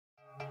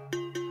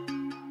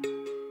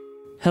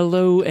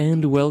Hello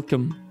and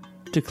welcome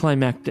to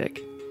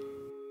Climactic.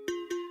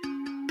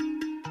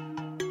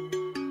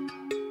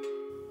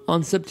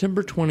 On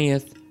September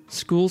 20th,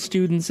 school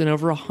students in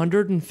over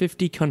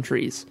 150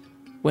 countries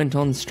went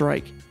on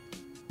strike.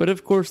 But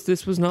of course,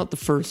 this was not the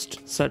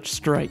first such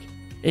strike.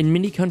 In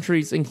many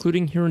countries,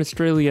 including here in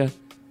Australia,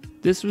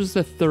 this was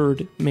the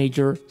third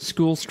major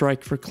school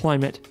strike for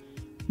climate.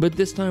 But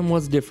this time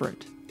was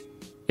different.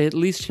 At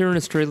least here in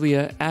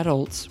Australia,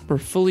 adults were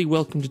fully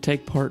welcome to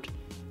take part,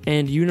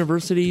 and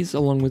universities,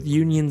 along with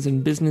unions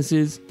and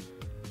businesses,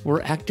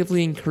 were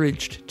actively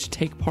encouraged to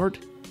take part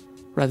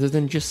rather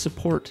than just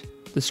support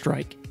the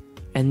strike.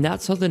 And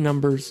that saw the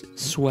numbers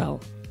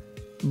swell.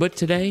 But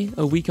today,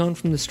 a week on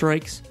from the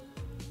strikes,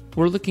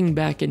 we're looking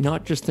back at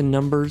not just the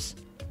numbers,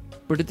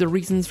 but at the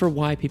reasons for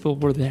why people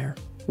were there,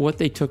 what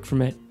they took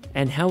from it,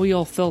 and how we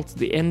all felt at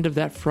the end of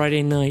that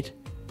Friday night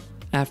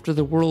after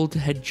the world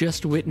had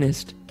just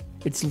witnessed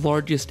its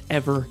largest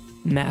ever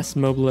mass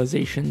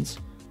mobilizations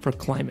for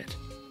climate.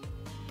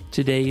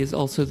 Today is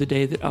also the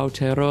day that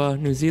Aotearoa,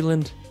 New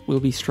Zealand,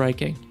 will be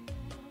striking.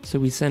 So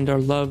we send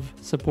our love,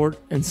 support,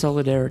 and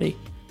solidarity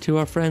to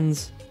our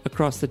friends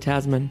across the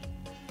Tasman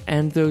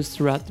and those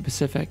throughout the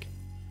Pacific.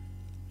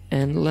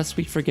 And lest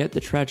we forget the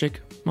tragic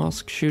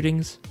mosque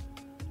shootings,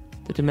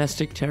 the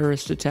domestic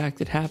terrorist attack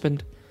that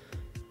happened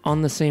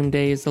on the same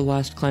day as the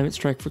last climate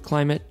strike for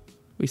climate,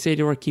 we say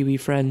to our Kiwi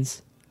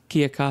friends,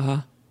 kia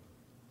kaha,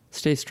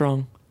 stay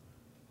strong,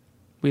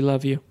 we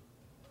love you.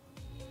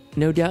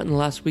 No doubt in the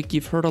last week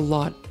you've heard a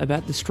lot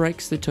about the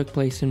strikes that took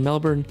place in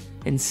Melbourne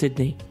and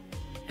Sydney,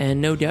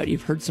 and no doubt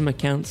you've heard some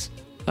accounts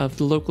of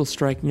the local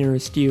strike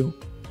nearest you.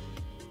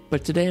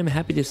 But today I'm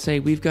happy to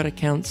say we've got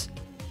accounts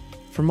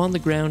from on the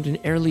ground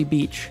in Airlie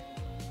Beach,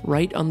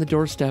 right on the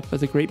doorstep of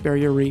the Great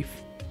Barrier Reef.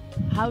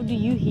 How do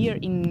you here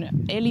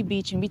in Airlie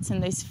Beach in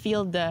Whitsundays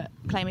feel the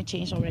climate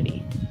change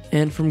already?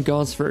 And from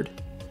Gosford,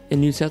 in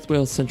New South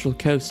Wales Central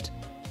Coast,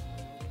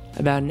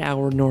 about an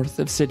hour north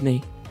of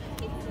Sydney.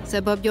 So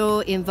Bob,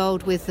 you're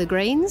involved with the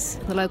Greens,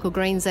 the local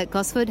Greens at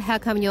Gosford. How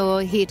come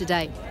you're here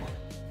today?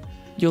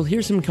 You'll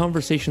hear some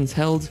conversations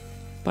held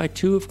by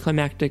two of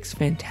Climactic's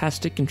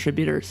fantastic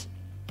contributors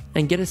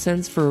and get a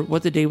sense for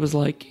what the day was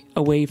like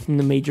away from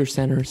the major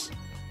centres.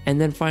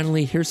 And then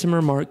finally hear some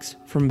remarks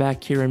from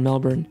back here in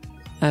Melbourne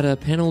at a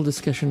panel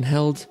discussion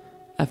held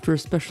after a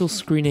special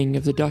screening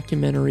of the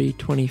documentary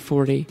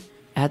 2040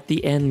 at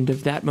the end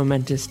of that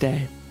momentous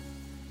day.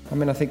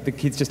 I think the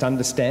kids just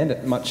understand it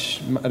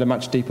at a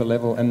much deeper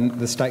level, and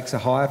the stakes are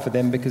higher for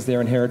them because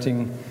they're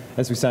inheriting,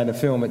 as we say in the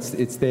film,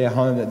 it's their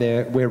home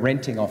that we're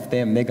renting off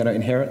them. They're going to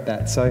inherit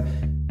that. So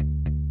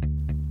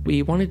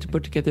we wanted to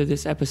put together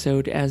this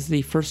episode as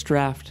the first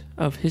draft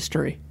of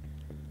history,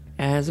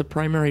 as a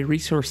primary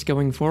resource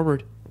going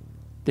forward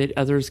that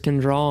others can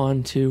draw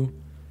on to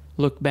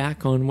look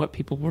back on what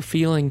people were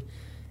feeling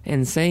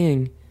and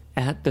saying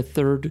at the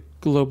third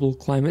global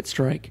climate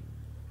strike.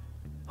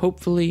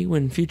 Hopefully,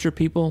 when future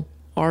people,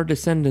 our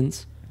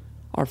descendants,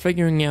 are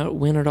figuring out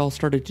when it all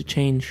started to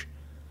change,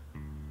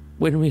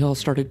 when we all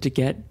started to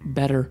get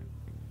better.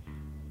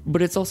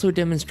 But it's also a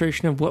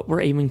demonstration of what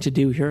we're aiming to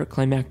do here at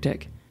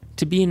Climactic,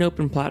 to be an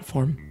open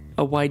platform,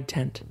 a wide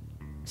tent.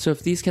 So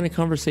if these kind of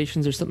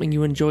conversations are something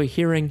you enjoy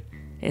hearing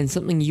and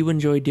something you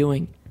enjoy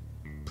doing,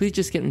 please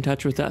just get in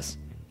touch with us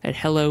at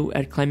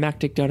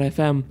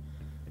hello@climactic.fm,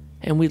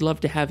 and we'd love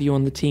to have you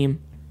on the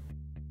team.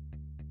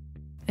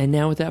 And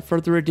now, without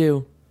further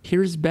ado,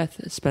 here's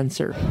Beth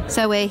Spencer.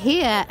 So we're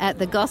here at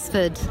the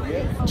Gosford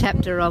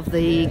chapter of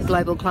the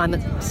global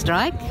climate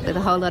strike with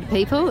a whole lot of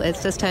people.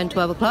 It's just turned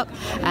 12 o'clock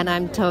and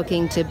I'm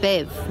talking to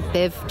Bev.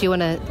 Bev, do you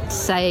want to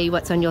say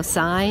what's on your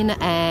sign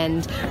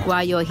and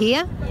why you're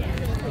here?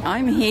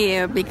 I'm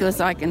here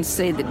because I can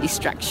see the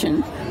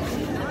destruction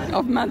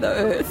of Mother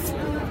Earth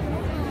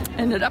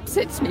and it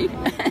upsets me.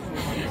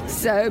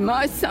 So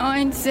my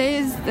sign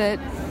says that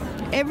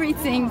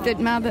everything that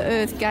Mother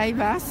Earth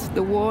gave us,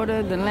 the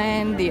water, the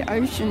land, the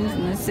oceans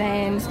and the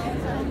sands,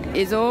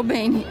 is all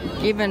being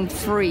given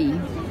free.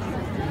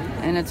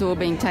 And it's all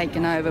being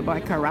taken over by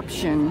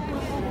corruption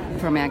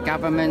from our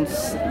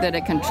governments that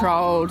are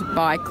controlled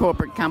by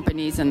corporate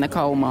companies and the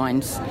coal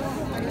mines.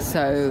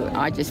 So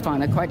I just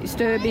find it quite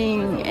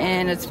disturbing,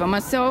 and it's for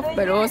myself,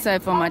 but also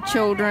for my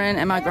children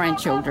and my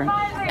grandchildren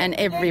and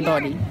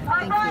everybody.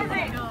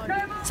 Thank you.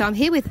 So I'm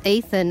here with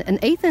Ethan, and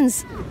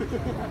Ethan's,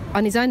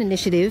 on his own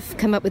initiative,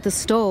 come up with a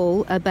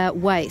stall about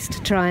waste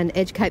to try and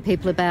educate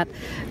people about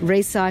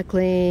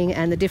recycling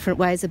and the different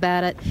ways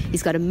about it.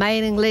 He's got a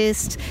mailing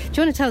list.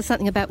 Do you want to tell us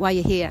something about why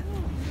you're here?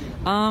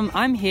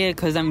 I'm here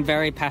because I'm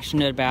very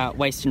passionate about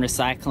waste and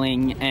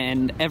recycling,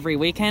 and every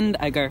weekend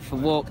I go for a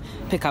walk,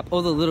 pick up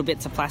all the little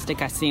bits of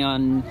plastic I see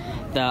on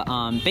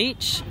the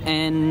beach,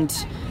 and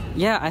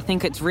yeah, I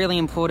think it's really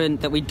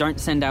important that we don't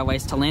send our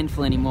waste to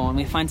landfill anymore and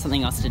we find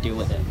something else to do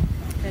with it.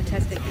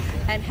 Fantastic.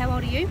 And how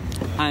old are you?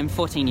 I'm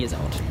 14 years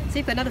old. So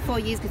you've got another 4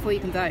 years before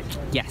you can vote?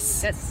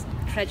 Yes. That's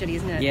tragedy,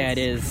 isn't it? Yeah, it's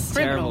it is.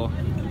 criminal.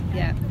 Terrible.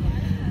 Yeah.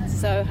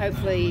 So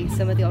hopefully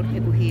some of the older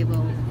people here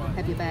will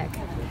have your back.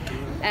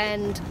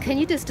 And can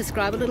you just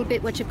describe a little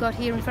bit what you've got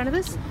here in front of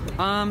us?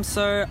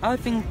 So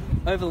I've been,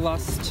 over the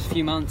last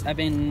few months, I've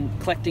been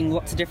collecting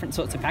lots of different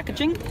sorts of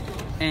packaging,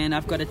 and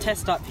I've got a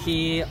test up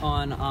here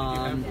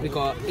on, we've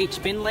got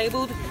each bin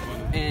labelled,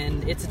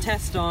 and it's a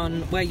test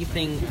on where you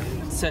think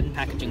certain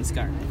packagings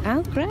go.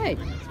 Oh, great.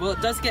 Well, it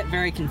does get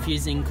very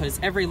confusing because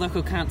every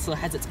local council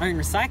has its own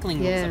recycling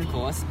rules, of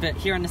course, but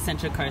here on the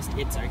Central Coast,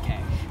 it's okay.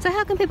 So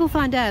how can people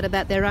find out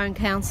about their own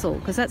council?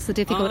 Because that's the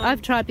difficult.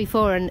 I've tried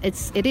before, and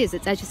it's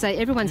as you say,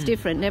 everyone's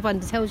different, and everyone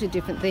tells you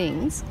different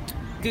things.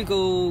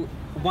 Google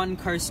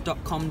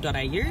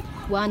onecoast.com.au.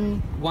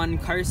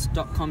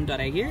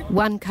 Onecoast.com.au.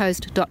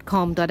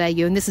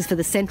 Onecoast.com.au, and this is for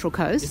the Central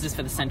Coast. This is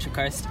for the Central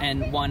Coast,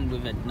 and one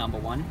with a number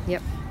 1.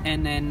 Yep.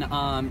 And then,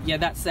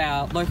 that's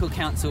our local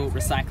council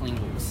recycling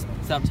rules.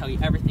 So they'll tell you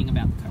everything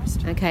about the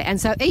coast. Okay, and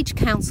so each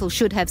council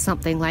should have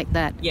something like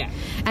that. Yeah.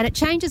 And it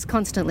changes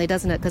constantly,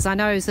 doesn't it? Because I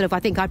know I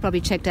think I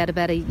probably checked out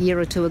about a year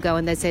or two ago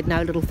and they said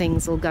no little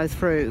things will go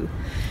through.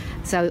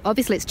 So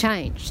obviously it's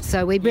changed.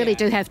 So we really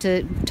do have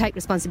to take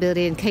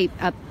responsibility and keep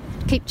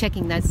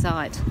checking that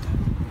side.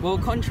 Well,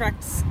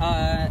 contracts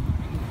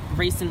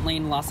recently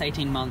in the last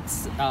 18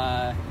 months,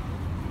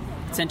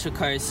 Central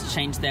Coast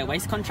changed their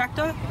waste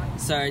contractor,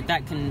 so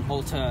that can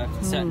alter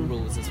certain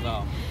rules as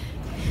well.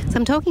 So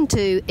I'm talking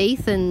to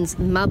Ethan's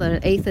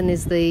mother. Ethan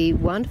is the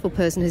wonderful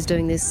person who's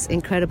doing this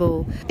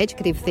incredible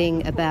educative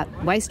thing about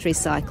waste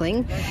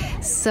recycling.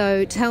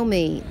 So tell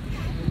me,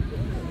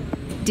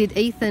 did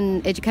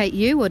Ethan educate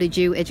you, or did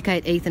you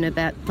educate Ethan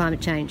about climate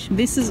change?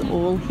 This is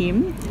all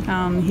him.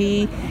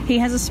 He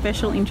has a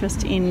special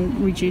interest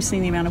in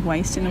reducing the amount of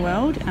waste in the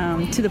world,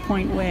 to the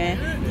point where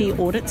he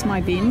audits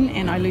my bin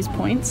and I lose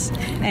points.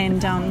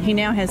 And he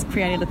now has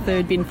created a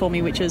third bin for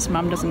me, which is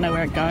Mum doesn't know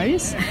where it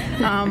goes.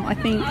 I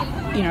think,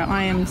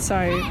 I am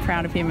so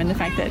proud of him, and the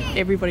fact that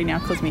everybody now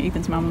calls me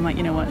Ethan's mum. I'm like,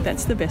 you know what,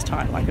 that's the best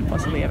title I could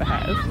possibly ever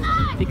have,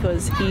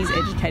 because he's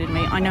educated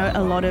me. I know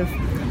a lot of,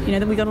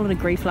 that we got a lot of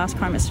grief last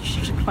climate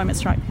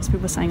strike because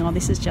people were saying, oh,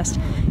 this is just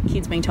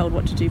kids being told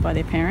what to do by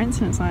their parents.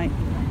 And it's like,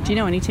 do you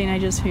know any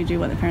teenagers who do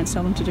what their parents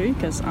tell them to do?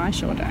 Because I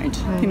sure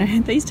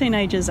don't. These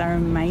teenagers are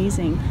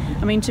amazing.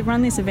 I mean, to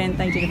run this event,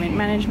 they did event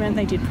management,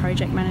 they did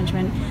project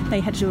management, they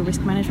had to do a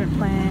risk management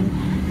plan,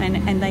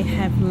 and they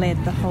have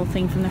led the whole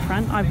thing from the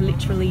front. I've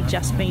literally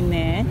just been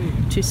there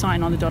to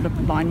sign on the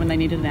dotted line when they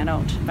needed an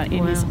adult, but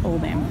it was all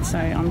them. So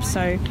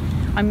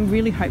I'm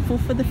really hopeful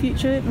for the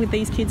future with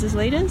these kids as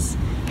leaders.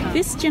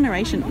 This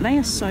generation, they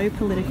are so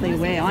politically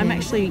aware. I'm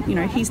actually,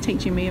 he's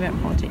teaching me about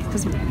politics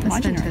because my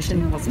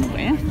generation wasn't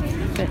aware,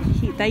 but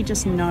they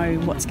just know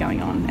what's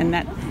going on, and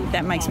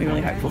that makes me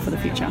really hopeful for the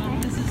future.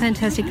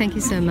 Fantastic. Thank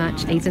you so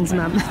much, Ethan's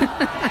mum.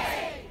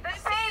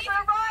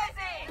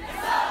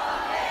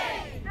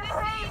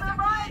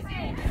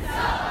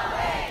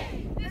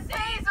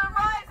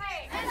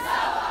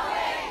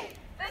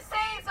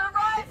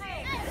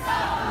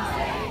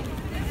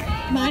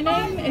 My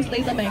name is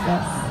Lisa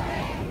Mangos.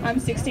 I'm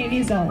 16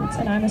 years old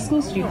and I'm a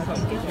school student.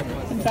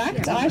 In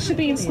fact, I should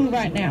be in school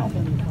right now.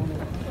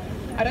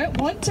 I don't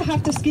want to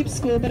have to skip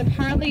school, but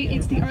apparently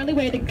it's the only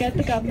way to get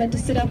the government to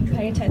sit up and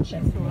pay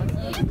attention.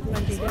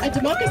 A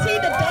democracy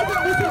that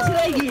doesn't listen to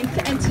their youth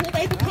until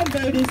they become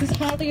voters is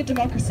hardly a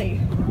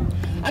democracy.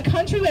 A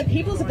country where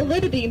people's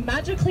validity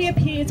magically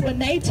appears when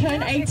they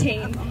turn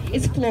 18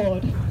 is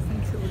flawed.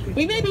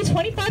 We may be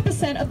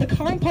 25% of the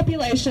current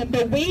population,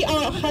 but we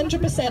are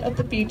 100% of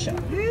the future. And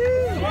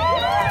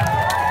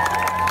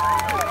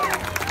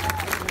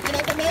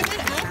at the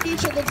moment, our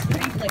future looks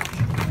pretty bleak.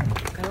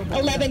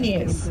 11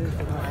 years.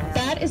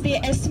 That is the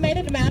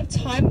estimated amount of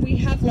time we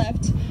have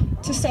left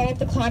to solve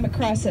the climate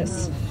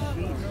crisis.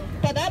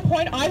 By that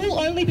point, I will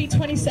only be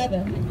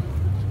 27.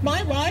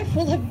 My life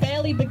will have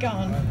barely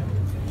begun.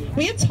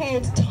 We are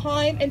told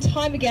time and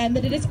time again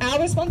that it is our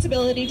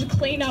responsibility to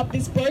clean up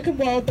this broken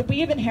world that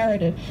we have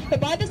inherited. But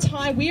by the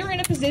time we are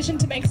in a position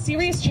to make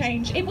serious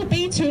change, it will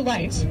be too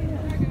late.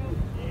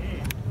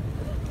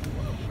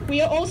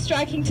 We are all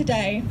striking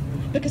today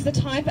because the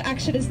time for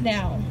action is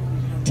now.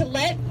 To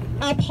let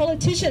our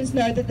politicians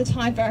know that the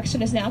time for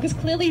action is now, because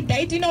clearly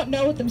they do not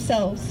know it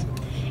themselves.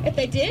 If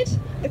they did,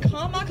 the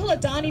Carmichael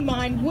Adani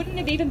mine wouldn't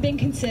have even been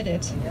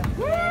considered.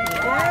 We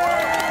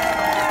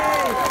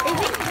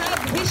wouldn't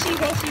have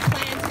wishy-washy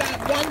plans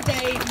about one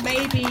day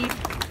maybe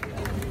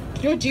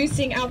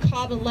reducing our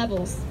carbon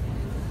levels.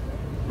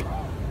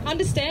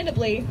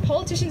 Understandably,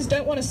 politicians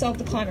don't want to solve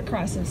the climate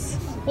crisis.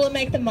 Will it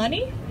make them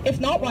money? If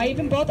not, why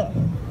even bother?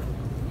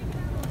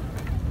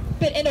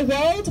 But in a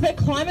world where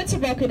climates are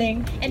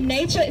rocketing and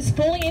nature is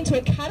falling into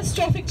a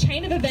catastrophic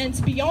chain of events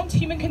beyond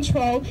human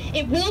control,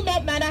 it will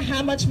not matter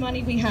how much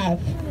money we have.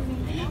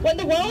 When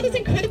the world is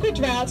in critical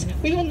drought,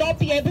 we will not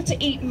be able to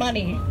eat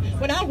money.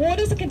 When our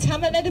waters are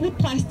contaminated with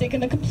plastic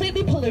and are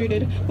completely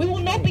polluted, we will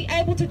not be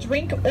able to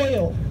drink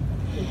oil.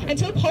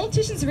 Until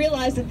politicians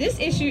realise that this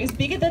issue is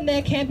bigger than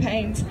their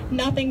campaigns,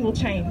 nothing will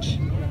change.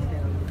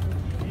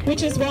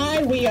 Which is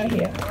why we are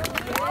here.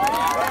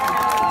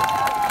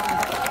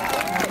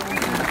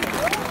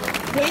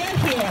 We are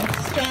here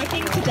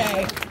striking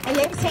today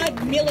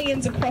alongside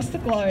millions across the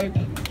globe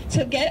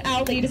to get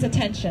our leaders'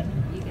 attention.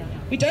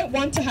 We don't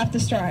want to have to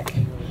strike.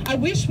 I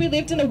wish we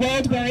lived in a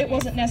world where it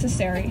wasn't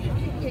necessary.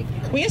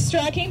 We are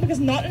striking because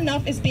not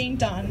enough is being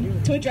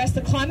done to address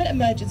the climate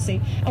emergency,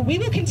 and we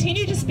will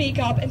continue to speak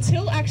up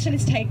until action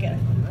is taken.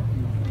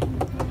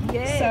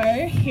 Yes.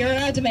 So, here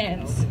are our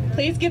demands.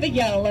 Please give a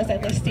yell as I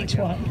list each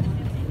one.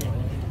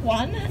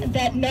 1,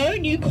 that no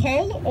new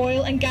coal,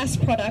 oil and gas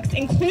products,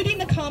 including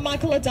the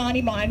Carmichael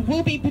Adani mine,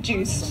 will be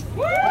produced.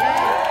 For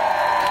our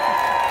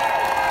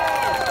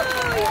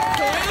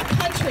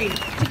country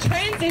to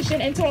transition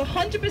into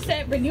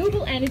 100%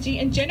 renewable energy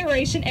and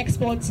generation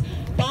exports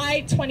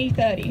by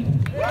 2030.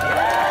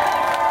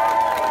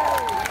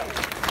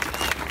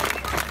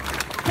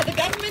 For the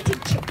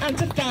government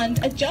to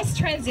fund a just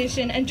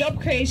transition and job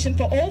creation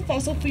for all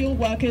fossil fuel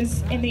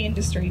workers in the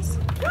industries.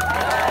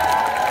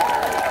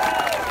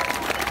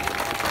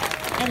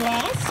 And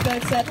last,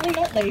 but certainly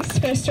not least,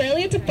 for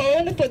Australia to follow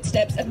in the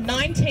footsteps of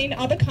 19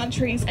 other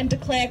countries and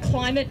declare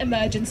climate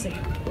emergency.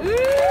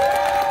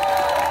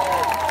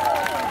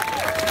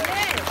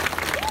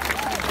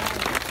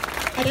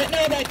 I don't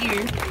know about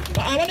you,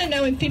 but I want to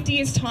know in 50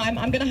 years' time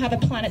I'm going to have a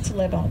planet to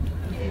live on.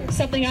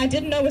 Something I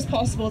didn't know was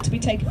possible to be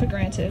taken for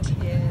granted.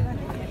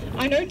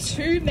 I know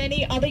too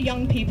many other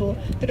young people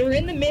that are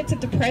in the midst of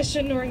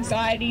depression or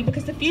anxiety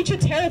because the future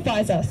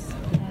terrifies us.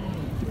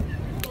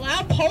 While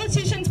our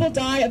politicians will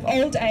die of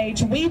old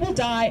age, we will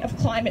die of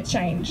climate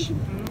change.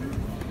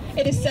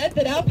 It is said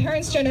that our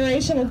parents'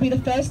 generation will be the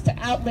first to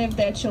outlive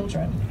their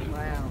children.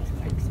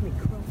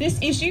 This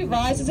issue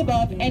rises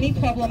above any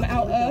problem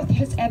our Earth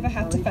has ever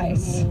had to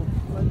face.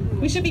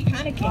 We should be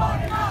panicking.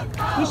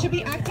 We should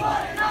be acting.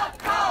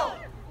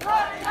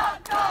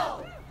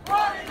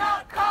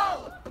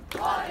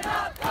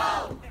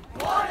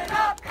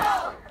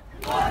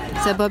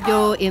 So, Bob,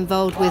 you're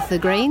involved with the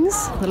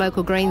Greens, the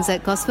local Greens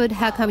at Gosford.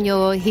 How come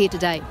you're here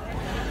today?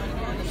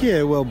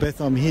 Yeah, well, Beth,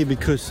 I'm here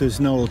because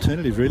there's no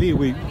alternative, really.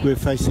 We're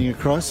facing a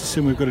crisis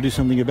and we've got to do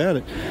something about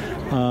it.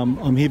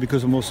 I'm here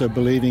because I'm also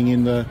believing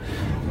in the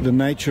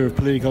nature of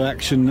political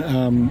action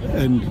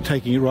and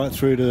taking it right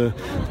through to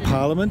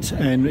Parliament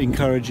and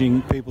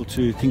encouraging people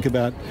to think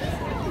about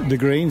the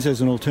Greens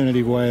as an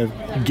alternative way of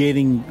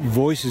getting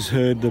voices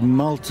heard, the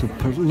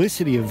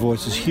multiplicity of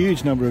voices,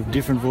 huge number of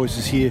different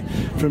voices here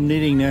from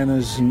knitting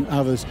nanas and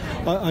others.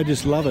 I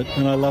just love it,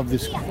 and I love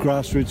this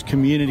grassroots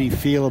community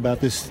feel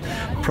about this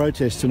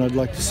protest, and I'd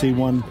like to see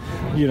one,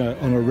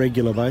 on a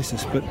regular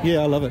basis. But yeah,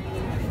 I love it.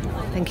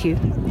 Thank you.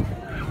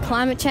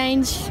 Climate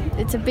change,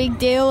 it's a big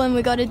deal and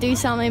we've got to do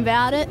something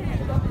about it.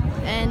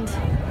 And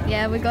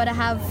yeah, we've got to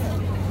have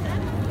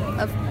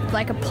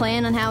a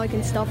plan on how we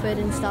can stop it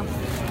and stuff.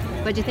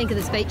 What do you think of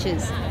the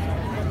speeches?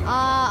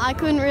 I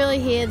couldn't really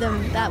hear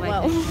them that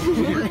well.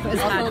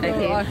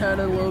 I heard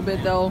a little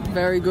bit. They were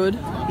very good.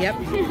 Yep.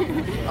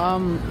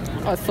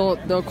 I thought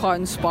they were quite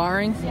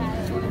inspiring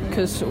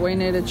because we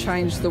need to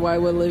change the way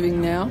we're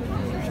living now.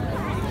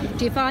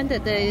 Do you find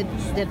that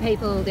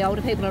the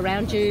older people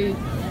around you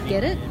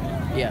get it?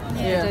 Yeah.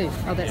 They do?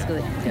 Oh, that's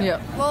good.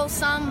 Yeah. Well,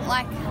 some,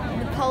 like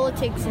the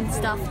politics and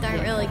stuff, don't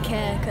really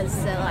care because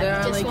they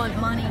just want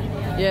money.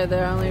 Yeah,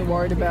 they're only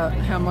worried about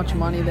how much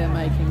money they're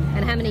making.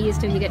 And how many years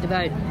till you get to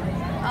vote?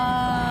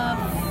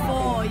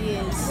 4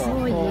 years.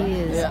 4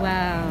 years, Yeah.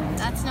 Wow.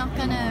 That's not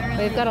going to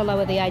really... We've got to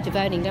lower the age of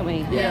voting, don't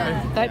we?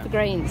 Yeah. Vote for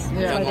Greens.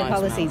 Yeah. Follow their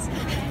policies.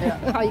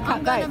 Yeah. Oh, you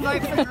can't vote. I'm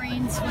going to vote for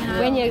Greens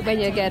when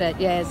you get it,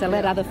 yeah. So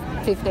let other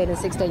 15 and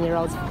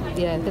 16-year-olds,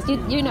 yeah. Because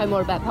you know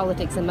more about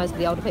politics than most of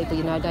the older people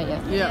you know, don't you?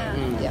 Yeah.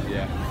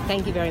 Yeah.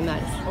 Thank you very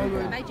much.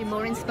 Made you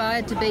more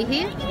inspired to be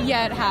here?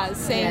 Yeah, it has.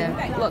 Seen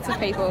lots of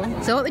people.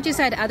 So what would you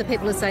say to other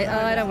people who say,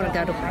 oh, I don't want to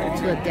go to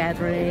a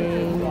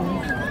gathering?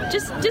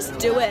 Just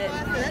do it.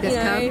 Just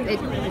come.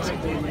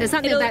 There's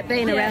something about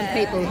being around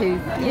people who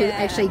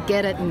actually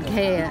get it and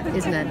care,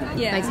 isn't it?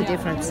 Yeah. Makes a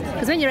difference.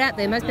 Because when you're out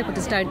there, most people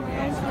just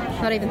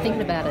not even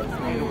thinking about it.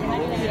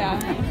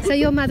 Yeah. So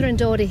your mother and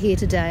daughter here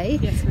today.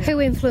 Yes, who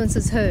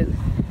influences who?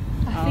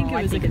 I think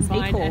it was a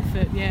combined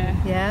effort,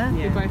 Yeah?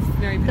 We're both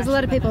very Because a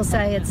lot of people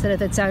say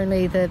it's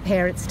only the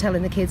parents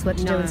telling the kids what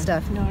to do and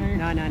stuff. No.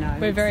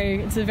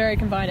 It's a very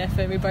combined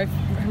effort. We both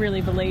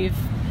really believe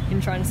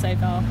in trying to save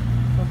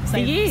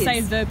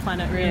the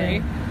planet, really.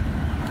 Yeah.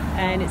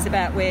 And it's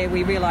about where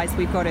we realise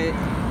we've got to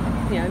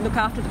look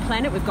after the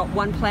planet. We've got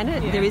one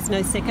planet. Yeah. There is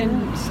no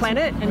second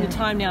planet. And the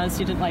time now is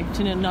to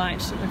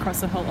unite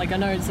across the whole. I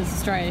know it's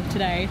Australia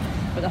today,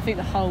 but I think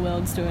the whole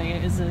world's doing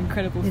it. Is an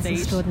incredible feat.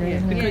 It's extraordinary,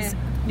 isn't it? Because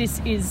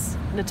this is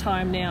the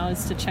time now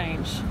is to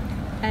change.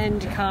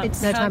 And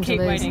it's no time keep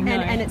to lose. waiting. No.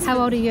 And it's how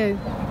old are you?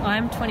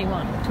 I'm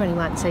 21.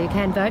 21, so you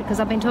can vote, because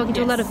I've been talking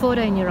to a lot of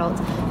 14-year-olds,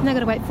 and they've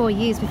got to wait 4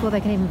 years before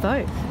they can even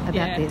vote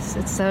about this.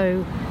 It's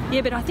so...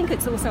 Yeah, but I think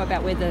it's also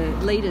about where the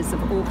leaders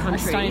of all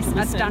countries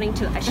are starting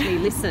to actually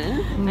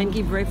listen and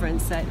give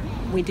reverence that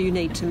we do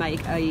need to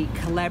make a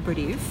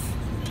collaborative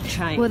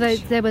change. Well,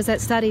 there was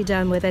that study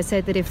done where they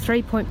said that if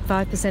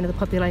 3.5% of the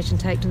population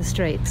take to the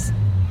streets,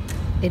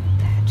 it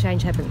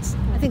change happens.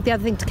 I think the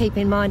other thing to keep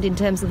in mind in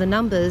terms of the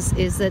numbers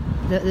is that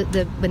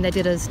when they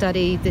did a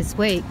study this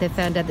week, they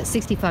found out that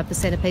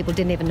 65% of people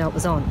didn't even know it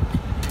was on.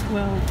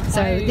 Well,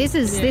 so this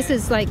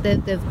is like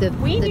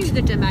we knew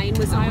the Domain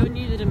was on. I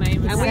knew the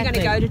Domain was and we're going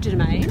to go to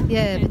Domain.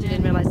 Yeah, but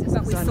didn't realise this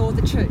But was we on. saw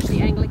the church,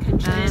 the Anglican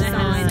church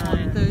sign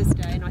on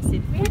Thursday, and I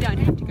said, we don't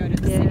have to go to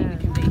the city, we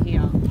can be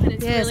here.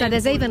 Yeah, so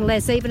there's even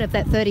less, even if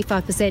that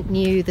 35%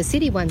 knew the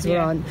city ones were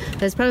on,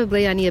 there's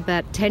probably only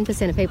about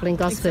 10% of people in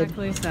Gosford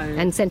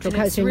and Central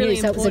Coast who knew,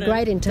 so it was a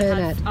great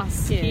internet.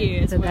 Us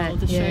here as well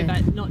to show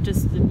that not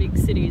just the big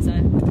cities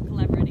are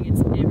collaborating,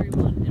 it's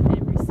everyone in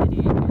every city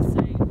is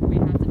saying we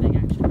have to take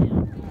action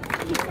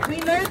now. We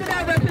know that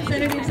our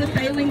representatives are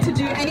failing to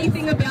do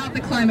anything about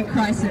the climate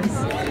crisis,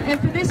 and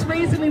for this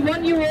reason we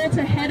want you all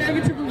to head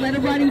over to the letter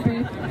writing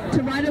booth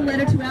to write a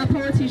letter to our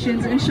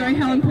politicians and show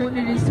how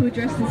important it is to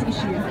address this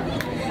issue.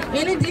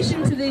 In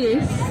addition to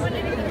this,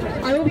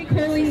 I will be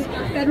calling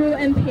federal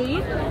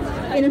MP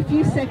in a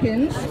few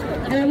seconds,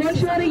 and I want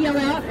you all to yell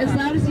out as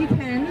loud as you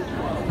can,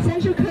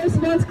 Central Coast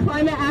wants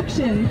climate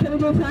action. Can we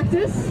do a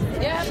practice?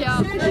 Yeah.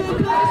 Sure. Central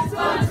Coast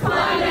wants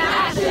climate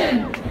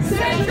action!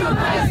 Central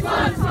Coast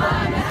wants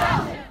climate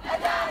action!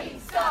 Adani,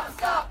 stop,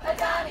 stop,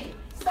 Adani,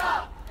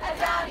 stop,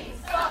 Adani,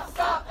 stop,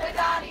 stop,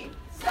 Adani,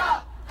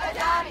 stop,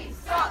 Adani,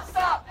 stop,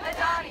 stop,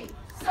 Adani,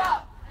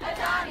 stop,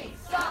 Adani,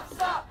 stop,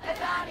 stop,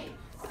 Adani,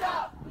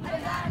 stop,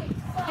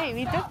 Adani. Hey,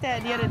 we talked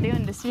the other day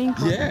on the swimming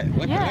pool.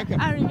 Yeah,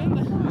 I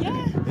remember.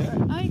 Yeah.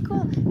 Oh,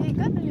 cool. Hey,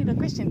 got a little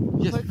question.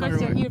 Yes,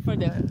 First, you're here for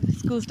the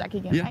school strike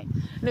again, right?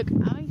 Look,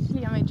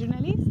 I'm a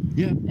journalist.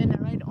 Yeah. And I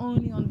write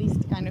only on these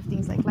kind of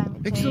things like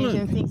climate change Excellent.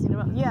 and things in the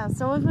world. Yeah,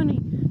 so I was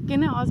wondering,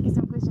 can I ask you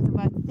some questions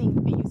about things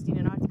we used in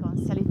an article and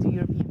sell it to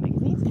European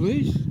magazines?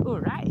 Please. All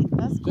right,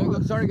 that's cool.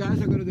 Sorry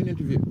guys, I've got to do an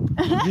interview.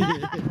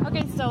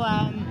 Okay, so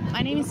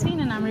my name is Fien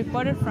and I'm a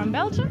reporter from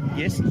Belgium.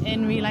 Yes.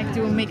 And we like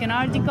to make an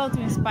article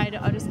to inspire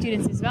the other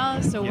students as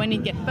well. So when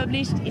it gets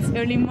published, it's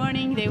early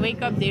morning, they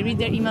wake up, they read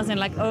their emails and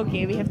like,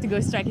 okay, we have to go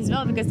strike as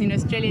well because in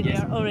Australia they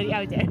are already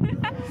out there.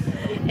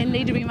 And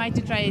later we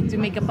might try to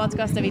make a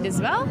podcast of it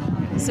as well,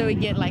 so we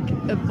get like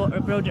a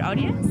broader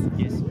audience.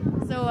 Yes.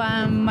 So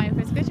my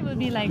first question would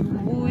be like,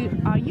 who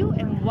are you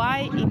and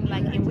why,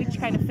 in which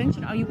kind of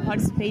function are you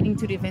participating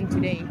to the event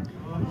today?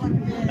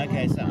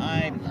 Okay, so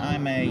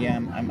I'm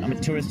a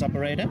tourist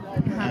operator.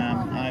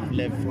 I've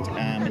lived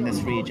in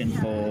this region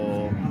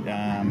for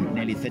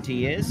nearly 30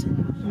 years,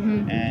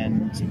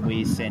 and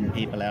we send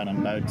people out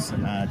on boats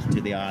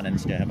to the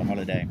islands to have a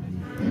holiday.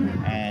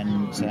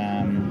 And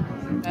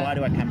why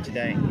do I come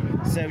today?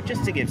 So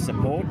just to give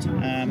support.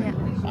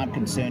 I'm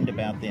concerned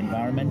about the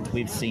environment.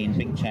 We've seen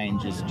big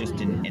changes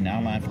just in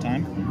our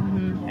lifetime,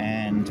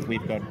 and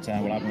we've got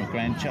I've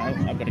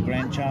got a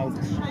grandchild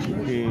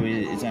who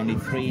is only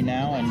 3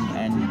 now,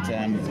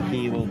 and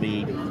he will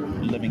be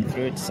living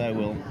through it. So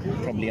will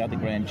probably other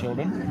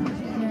grandchildren.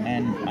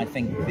 And I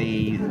think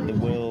the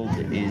world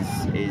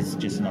is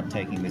just not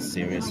taking this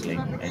seriously,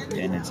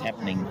 and it's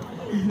happening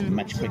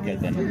much quicker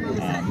than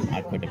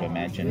I could have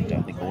imagined.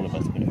 I think all of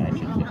us could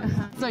imagine.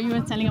 So you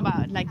were telling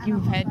about like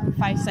you've had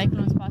 5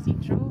 cyclones passing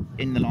through?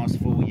 In the last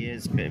 4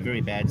 years,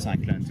 very bad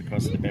cyclones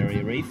across the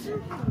Barrier Reef,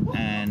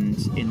 and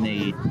in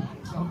the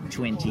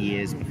 20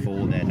 years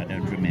before that, I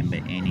don't remember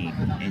any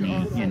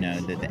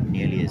that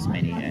nearly as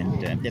many,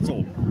 and it's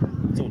all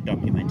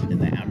documented in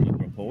the Outlook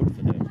report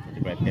for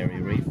the Great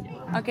Barrier Reef.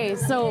 Okay,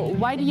 so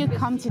why do you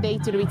come today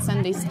to the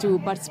Whitsundays to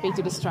participate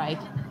to the strike?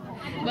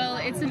 Well,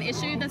 it's an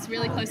issue that's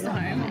really close to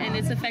home, and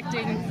it's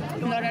affecting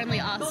not only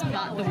us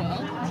but the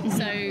world.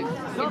 So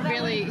it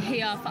really,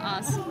 here for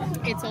us,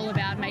 it's all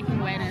about making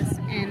awareness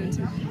and,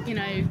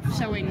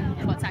 showing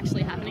what's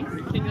actually happening.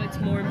 I think it's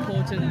more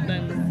important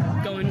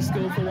than going to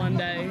school for one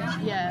day.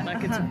 Yeah.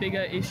 Like it's a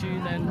bigger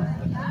issue than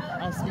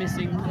us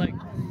missing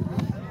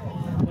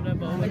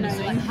whatever we're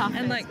missing.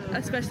 And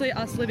especially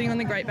us living on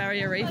the Great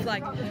Barrier Reef,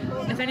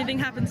 if anything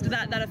happens to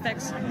that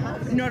affects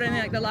not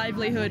only the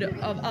livelihood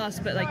of us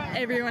but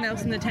everyone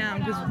else in the town,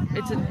 because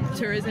it's a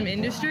tourism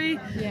industry.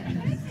 Yeah.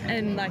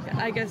 And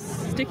I guess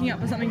sticking up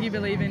for something you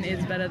believe in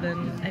is better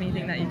than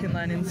anything that you can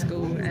learn in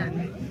school,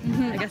 and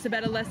I guess a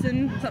better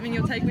lesson, something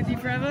you'll take with you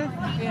forever.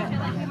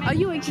 Yeah. Are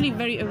you actually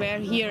very aware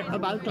here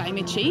about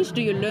climate change?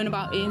 Do you learn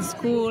about it in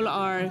school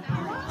or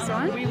so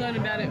on? We learn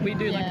about it, we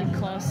do a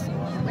class.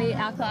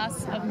 Our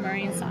class of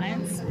marine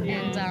science,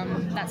 and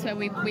that's where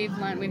we've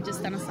learned, we've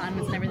just done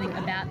assignments and everything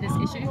about this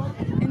issue.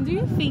 And do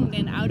you think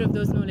then, out of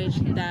those knowledge,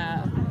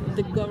 that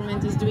the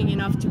government is doing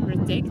enough to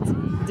protect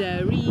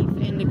the reef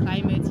and the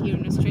climate here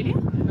in Australia?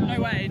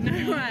 No way.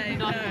 No.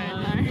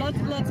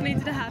 Lots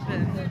needs to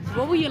happen.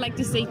 What would you like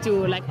to say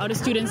to other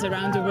students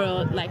around the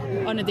world,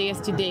 on a day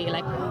as today?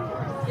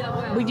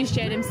 Would you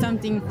share them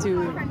something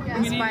to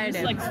inspire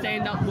them?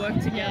 Stand up, work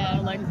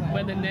together,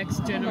 when the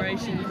next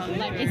generation comes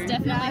through. It's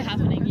definitely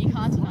happening. You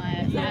can't deny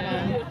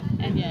it.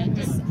 And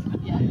just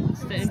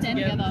stand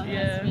together.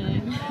 Yeah.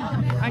 Really...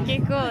 Okay,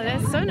 cool.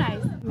 That's so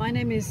nice. My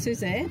name is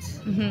Suzette,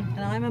 and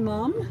I'm a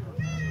mum.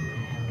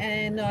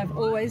 and I've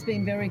always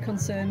been very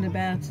concerned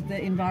about the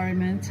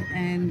environment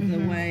and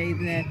the way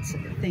that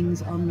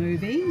things are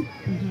moving.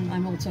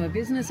 I'm also a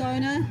business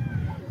owner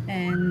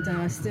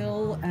and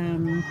still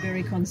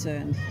very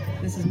concerned.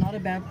 This is not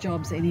about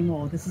jobs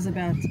anymore. This is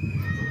about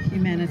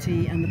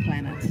humanity and the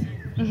planet.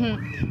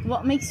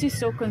 What makes you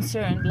so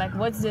concerned? Like,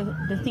 what's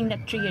the thing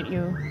that triggered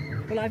you?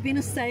 Well, I've been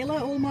a sailor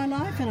all my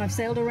life and I've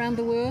sailed around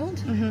the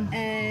world.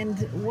 And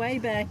way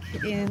back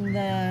in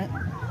the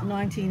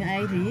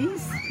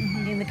 1980s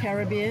in the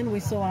Caribbean, we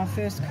saw our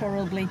first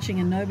coral bleaching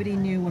and nobody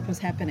knew what was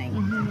happening.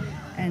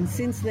 And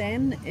since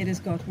then, it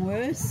has got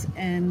worse.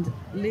 And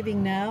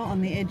living now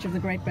on the edge of the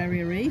Great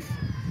Barrier Reef,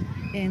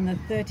 in the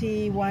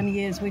 31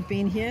 years we've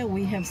been here,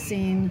 we have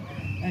seen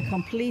a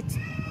complete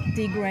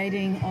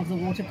degrading of the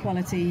water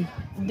quality.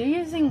 Do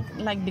you think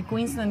like the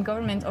Queensland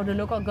government or the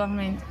local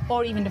government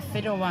or even the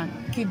federal one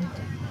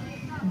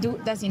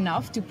does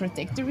enough to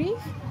protect the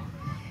reef?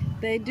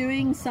 They're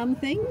doing some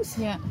things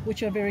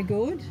which are very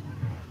good.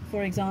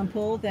 For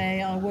example,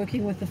 they are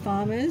working with the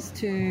farmers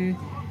to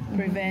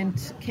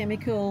prevent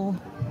chemical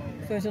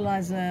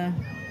fertilizer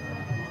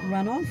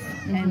runoff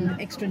and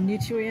extra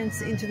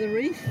nutrients into the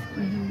reef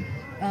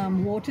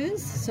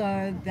waters.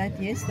 So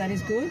that, yes, that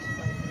is good.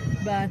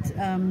 But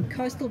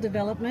coastal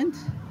development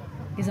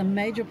is a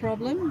major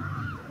problem.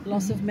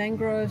 Loss of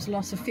mangroves,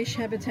 loss of fish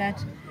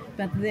habitat.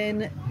 But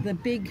then the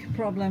big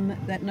problem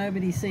that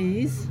nobody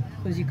sees,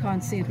 because you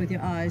can't see it with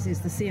your eyes,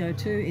 is the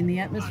CO2 in the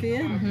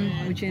atmosphere,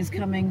 which is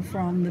coming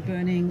from the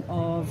burning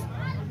of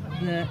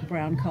the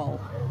brown coal.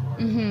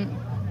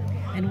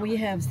 And we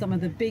have some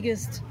of the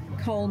biggest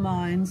coal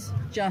mines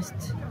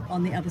just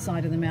on the other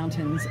side of the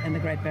mountains and the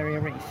Great Barrier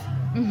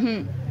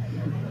Reef.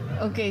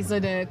 Okay, so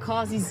the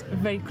cause is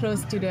very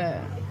close to the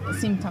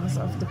symptoms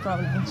of the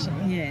problem,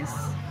 actually. Yes,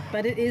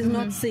 but it is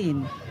not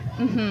seen.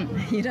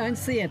 You don't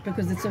see it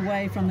because it's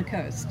away from the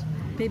coast.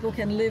 People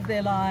can live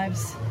their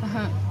lives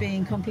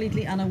being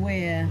completely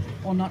unaware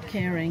or not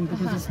caring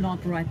because it's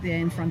not right there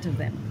in front of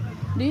them.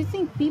 Do you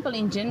think people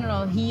in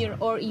general here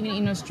or even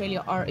in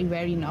Australia are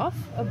aware enough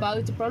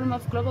about the problem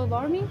of global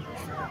warming?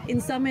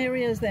 In some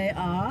areas they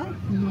are,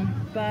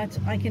 but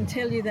I can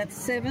tell you that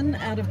 7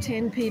 out of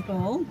 10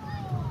 people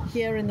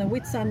here in the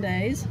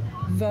Whitsundays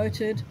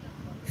voted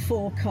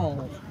for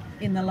coal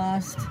in the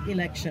last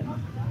election.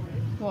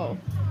 Whoa.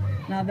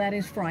 Now that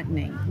is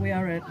frightening. We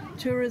are a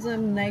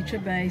tourism,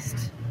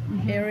 nature-based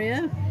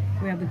area.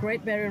 We have the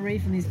Great Barrier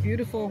Reef and these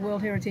beautiful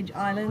World Heritage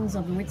Islands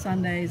of the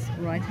Whitsundays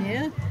right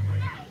here.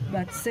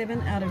 But 7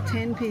 out of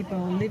 10 people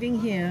living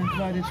here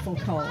voted for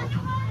coal.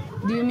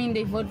 Do you mean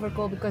they vote for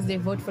coal because they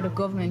vote for the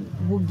government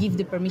who give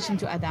the permission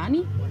to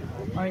Adani?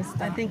 Or is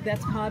that... I think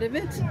that's part of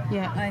it.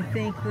 Yeah. I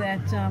think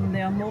that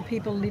there are more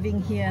people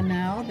living here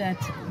now that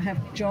have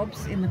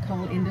jobs in the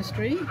coal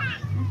industry.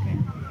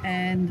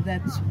 And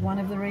that's one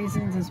of the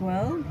reasons as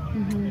well.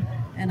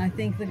 And I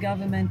think the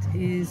government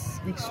is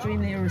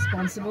extremely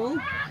irresponsible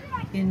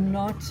in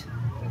not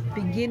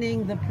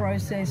beginning the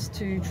process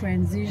to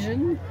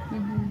transition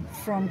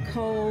from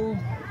coal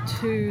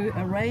to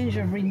a range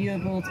of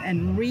renewables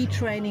and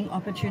retraining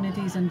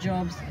opportunities and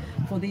jobs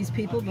for these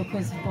people,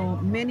 because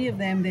for many of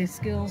them their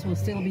skills will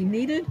still be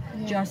needed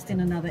just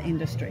in another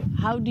industry.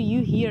 How do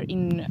you here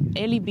in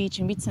Airlie Beach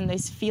and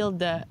Whitsundays feel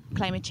the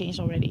climate change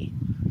already?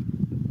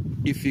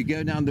 If you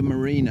go down the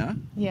marina,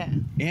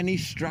 any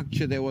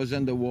structure that was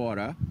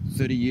underwater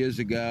 30 years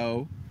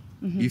ago,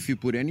 if you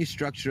put any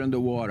structure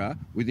underwater,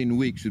 within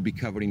weeks it would be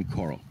covered in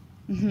coral.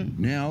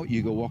 Now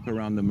you go walk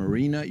around the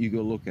marina, you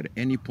go look at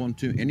any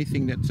pontoon,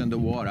 anything that's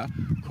underwater,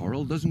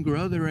 coral doesn't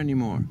grow there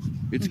anymore.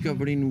 It's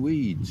covered in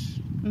weeds.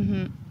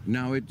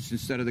 Now it's,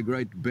 instead of the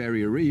Great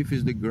Barrier Reef,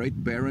 is the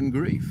Great Barren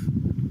Reef.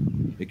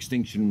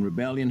 Extinction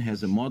Rebellion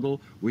has a model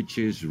which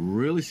is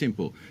really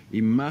simple.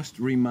 It must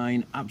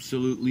remain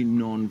absolutely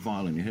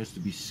non-violent. It has to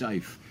be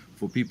safe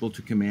for people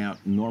to come out,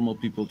 normal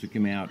people to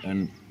come out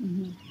and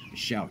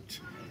shout.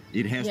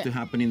 It has to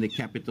happen in the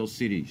capital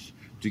cities.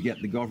 To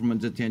get the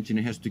government's attention,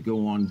 it has to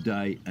go on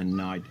day and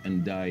night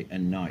and day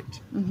and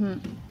night.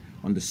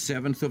 On the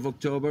 7th of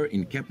October,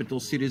 in capital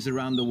cities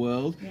around the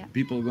world,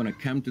 people are going to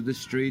come to the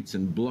streets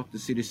and block the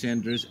city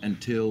centres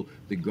until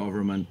the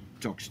government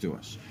talks to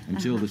us,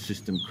 until the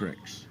system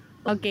cracks.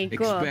 Okay,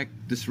 cool.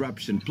 Expect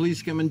disruption.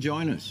 Please come and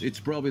join us.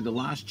 It's probably the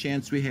last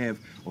chance we have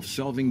of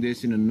solving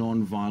this in a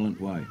non-violent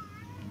way.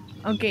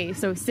 Okay,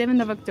 so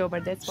 7th of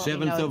October, that's what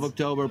 7th of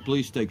October,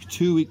 please take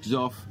 2 weeks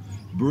off,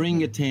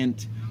 bring a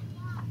tent.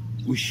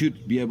 We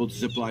should be able to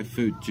supply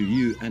food to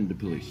you and the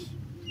police.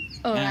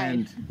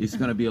 And it's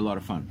going to be a lot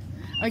of fun.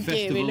 Okay,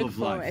 Festival we look of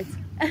forward.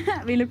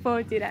 Life. We look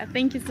forward to that.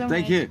 Thank you so much.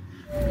 Thank you.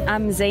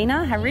 I'm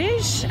Zena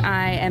Harij.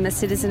 I am a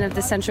citizen of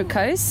the Central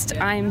Coast.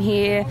 I'm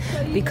here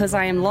because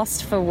I am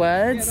lost for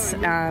words.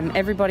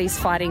 Everybody's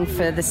fighting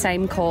for the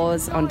same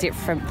cause on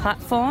different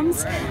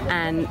platforms,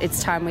 and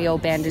it's time we all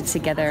banded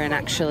together and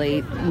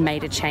actually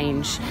made a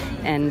change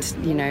and,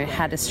 you know,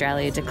 had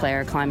Australia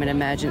declare a climate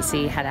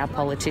emergency, had our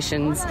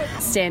politicians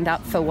stand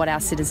up for what our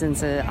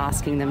citizens are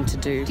asking them to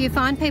do. Do you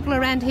find people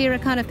around here are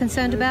kind of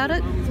concerned about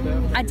it?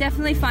 I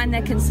definitely find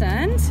they're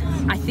concerned.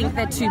 I think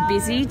they're too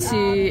busy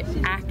to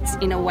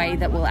act in a way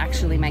that will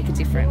actually make a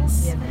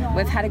difference.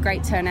 We've had a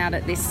great turnout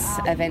at this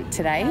event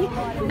today,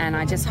 and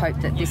I just hope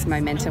that this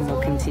momentum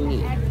will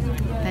continue.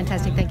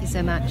 Fantastic, thank you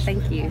so much.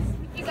 Thank you.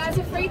 You guys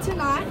are free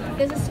tonight.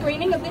 There's a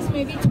screening of this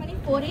movie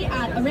 2040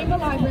 at Aringa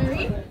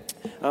Library.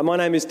 My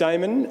name is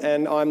Damon,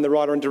 and I'm the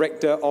writer and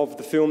director of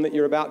the film that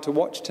you're about to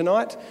watch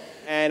tonight.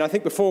 And I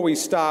think before we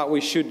start,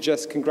 we should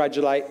just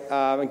congratulate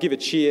and give a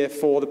cheer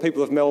for the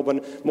people of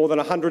Melbourne. More than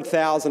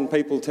 100,000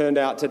 people turned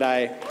out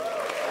today.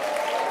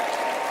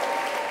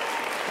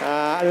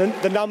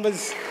 The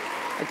numbers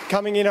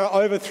coming in are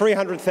over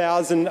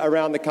 300,000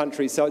 around the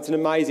country, so it's an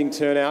amazing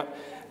turnout.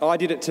 I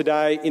did it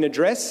today in a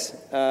dress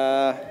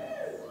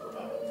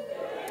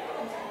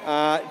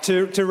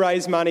to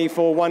raise money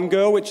for One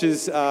Girl, which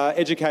is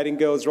educating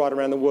girls right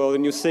around the world.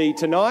 And you'll see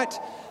tonight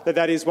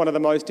that is one of the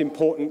most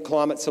important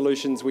climate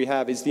solutions we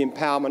have, is the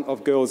empowerment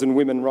of girls and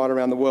women right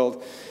around the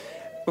world.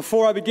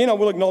 Before I begin, I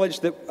will acknowledge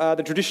that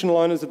the traditional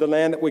owners of the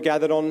land that we're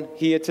gathered on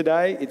here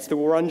today. It's the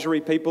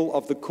Wurundjeri people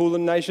of the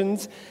Kulin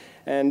Nations,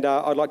 and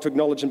I'd like to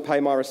acknowledge and pay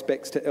my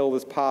respects to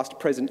elders past,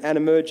 present and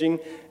emerging,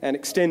 and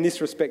extend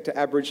this respect to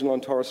Aboriginal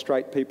and Torres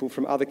Strait people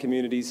from other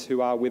communities who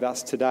are with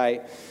us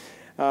today.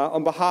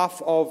 On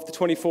behalf of the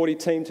 2040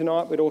 team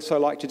tonight, we'd also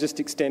like to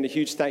just extend a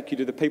huge thank you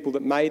to the people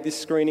that made this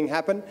screening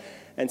happen.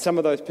 And some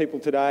of those people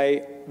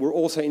today were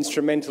also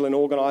instrumental in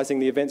organising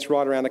the events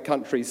right around the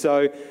country.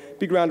 So,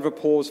 big round of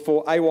applause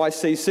for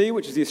AYCC,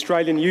 which is the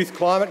Australian Youth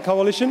Climate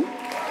Coalition.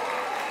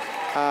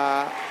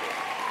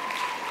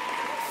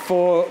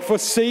 For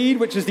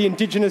SEED, which is the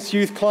Indigenous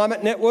Youth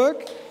Climate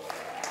Network.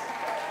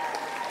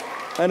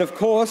 And of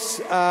course,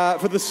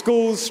 for the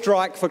Schools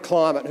Strike for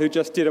Climate, who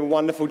just did a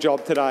wonderful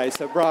job today.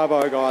 So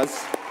bravo,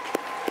 guys.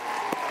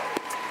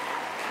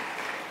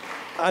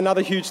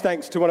 Another huge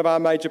thanks to one of our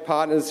major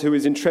partners, who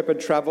is Intrepid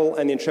Travel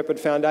and the Intrepid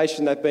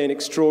Foundation. They've been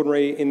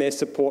extraordinary in their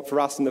support for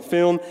us in the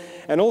film.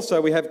 And also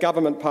we have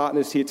government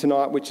partners here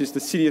tonight, which is the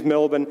City of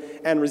Melbourne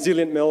and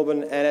Resilient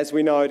Melbourne. And as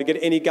we know, to get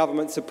any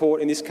government support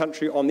in this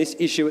country on this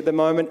issue at the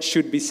moment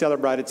should be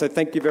celebrated. So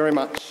thank you very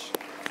much.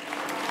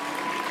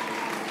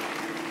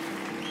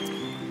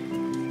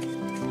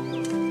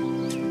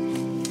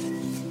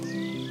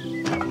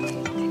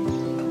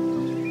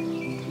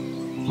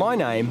 My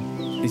name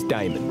is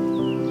Damon.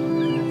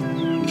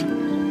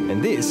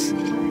 And this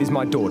is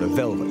my daughter,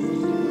 Velvet.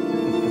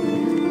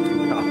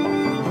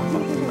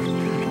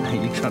 Are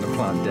you trying to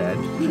plant Dad?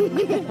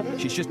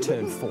 She's just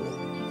turned 4.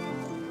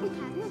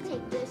 Patents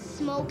take the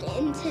smoke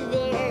into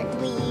their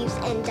leaves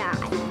and die.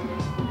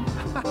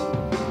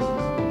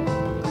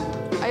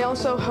 I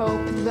also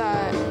hope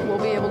that we'll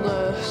be able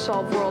to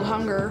solve world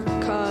hunger,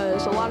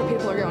 because a lot of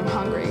people are going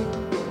hungry.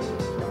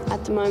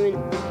 At the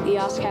moment, the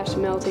ice cap's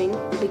melting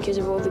because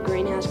of all the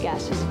greenhouse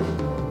gases.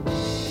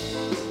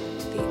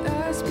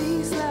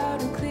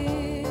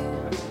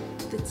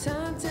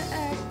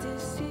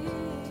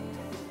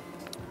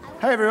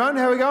 Hey everyone,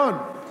 how are we going?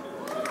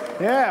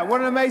 Yeah, what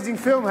an amazing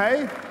film,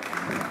 hey?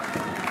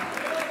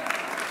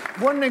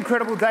 What an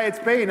incredible day it's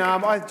been.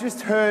 I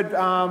just heard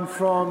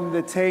from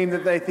the team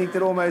that they think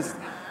that almost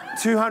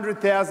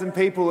 200,000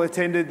 people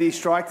attended the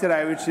strike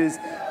today, which is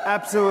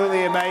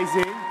absolutely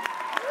amazing.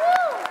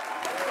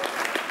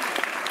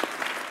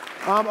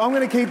 I'm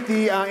going to keep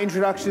the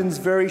introductions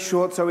very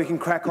short so we can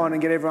crack on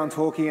and get everyone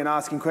talking and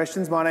asking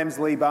questions. My name's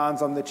Lee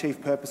Barnes. I'm the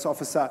Chief Purpose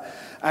Officer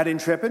at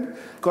Intrepid.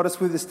 Got us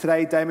with us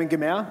today Damon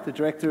Gamau, the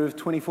Director of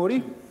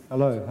 2040.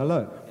 Hello,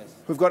 hello.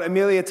 We've got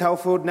Amelia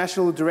Telford,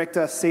 National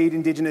Director, SEED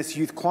Indigenous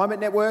Youth Climate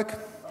Network.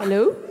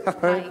 Hello.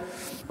 Hi.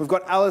 We've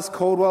got Alice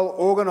Caldwell,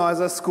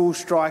 Organiser, School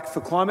Strike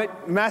for Climate.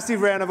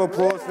 Massive round of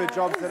applause for the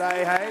job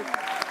today, hey?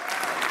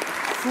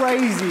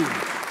 Crazy.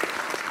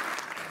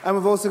 And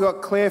we've also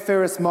got Claire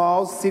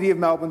Ferris-Miles, City of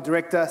Melbourne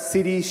Director,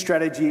 City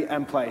Strategy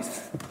and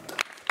Place.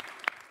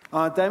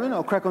 Damon,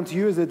 I'll crack on to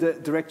you as the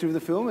director of the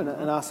film and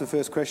ask the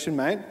first question,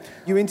 mate.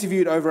 You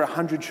interviewed over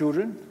 100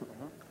 children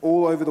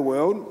all over the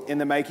world in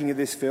the making of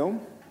this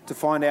film to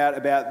find out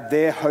about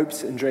their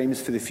hopes and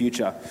dreams for the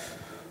future.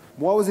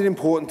 Why was it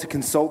important to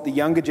consult the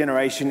younger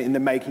generation in the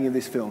making of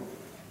this film?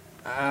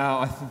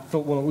 I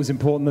thought, well, it was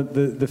important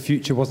that the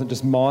future wasn't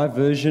just my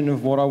version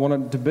of what I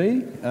wanted it to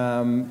be.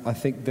 I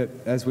think that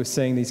as we're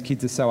seeing, these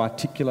kids are so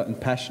articulate and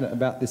passionate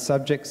about this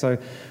subject, so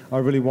I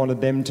really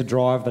wanted them to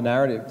drive the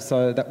narrative.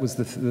 So that was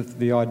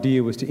the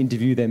idea, was to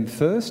interview them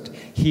first,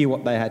 hear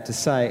what they had to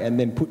say, and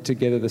then put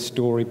together the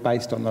story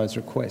based on those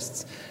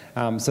requests,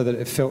 so that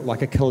it felt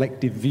like a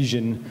collective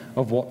vision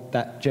of what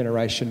that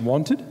generation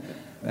wanted,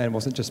 and it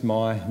wasn't just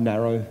my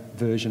narrow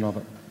version of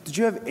it. Did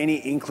you have any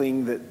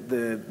inkling that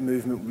the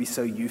movement would be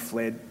so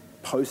youth-led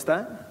post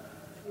that?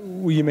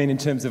 Well, you mean in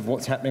terms of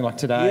what's happening like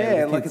today?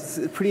 Yeah, like it's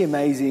a pretty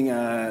amazing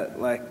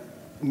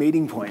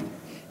meeting point.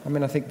 I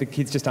mean, I think the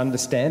kids just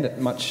understand it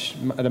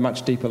at a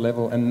much deeper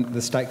level, and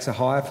the stakes are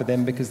higher for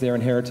them because they're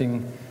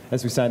inheriting,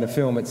 as we say in the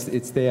film,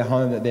 it's their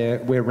home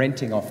that we're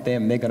renting off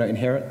them. They're going to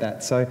inherit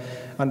that. So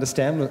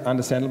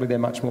understandably, they're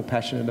much more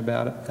passionate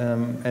about it,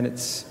 and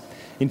it's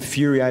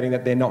infuriating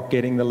that they're not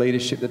getting the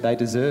leadership that they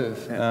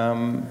deserve,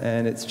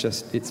 and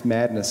it's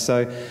madness.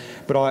 So,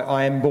 but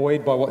I am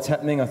buoyed by what's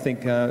happening. I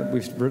think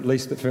we've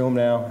released the film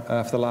now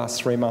for the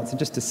last 3 months, and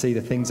just to see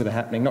the things that are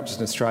happening, not just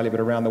in Australia but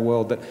around the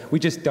world, that we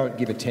just don't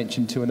give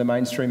attention to in the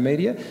mainstream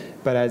media.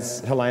 But as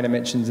Helena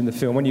mentions in the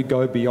film, when you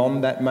go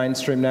beyond that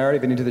mainstream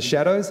narrative and into the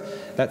shadows,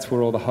 that's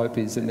where all the hope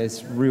is, and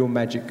there's real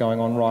magic going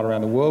on right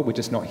around the world. We're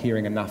just not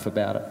hearing enough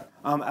about it.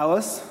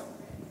 Alice,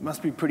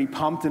 must be pretty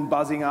pumped and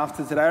buzzing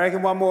after today. I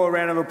reckon one more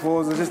round of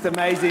applause. It's just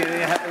amazing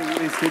what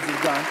these kids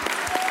have done.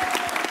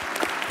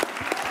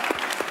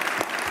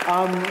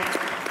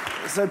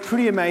 So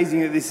pretty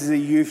amazing that this is a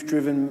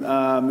youth-driven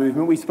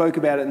movement. We spoke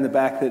about it in the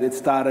back, that it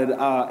started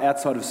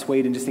outside of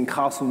Sweden, just in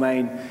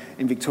Castlemaine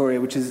in Victoria,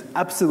 which is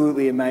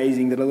absolutely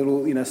amazing that a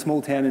little,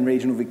 small town in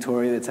regional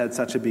Victoria that's had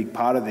such a big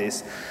part of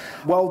this.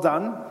 Well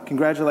done.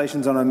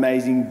 Congratulations on an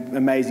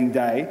amazing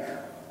day.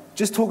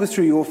 Just talk us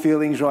through your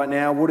feelings right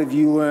now. What have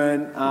you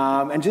learned?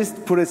 And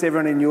just put us,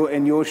 everyone,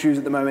 in your shoes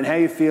at the moment. How are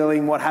you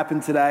feeling? What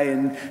happened today?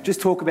 And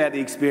just talk about the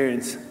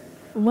experience.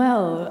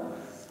 Well,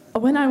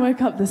 when I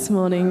woke up this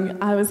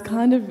morning, I was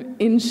kind of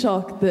in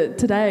shock that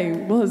today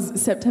was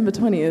September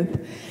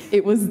 20th.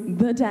 It was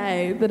the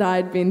day that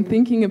I'd been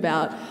thinking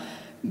about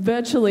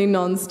virtually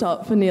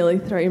non-stop for nearly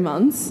 3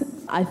 months.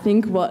 I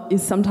think what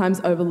is sometimes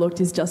overlooked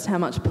is just how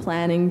much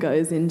planning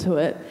goes into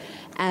it.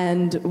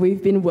 And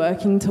we've been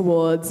working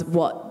towards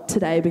what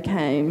today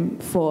became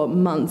for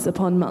months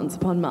upon months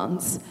upon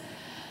months.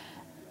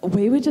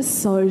 We were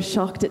just so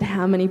shocked at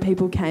how many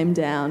people came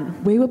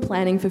down. We were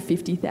planning for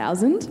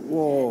 50,000.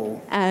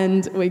 Whoa.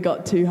 And we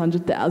got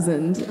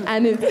 200,000.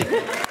 And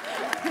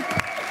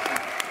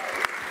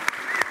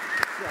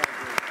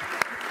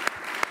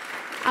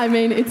I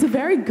mean, it's a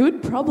very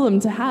good problem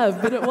to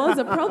have, but it was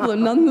a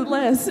problem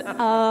nonetheless.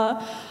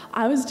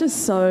 I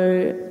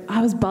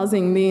was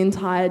buzzing the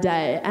entire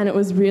day, and it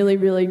was really,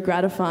 really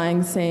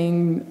gratifying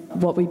seeing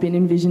what we've been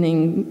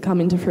envisioning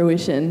come into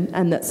fruition,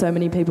 and that so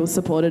many people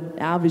supported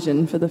our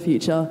vision for the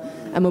future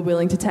and were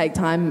willing to take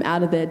time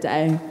out of their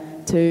day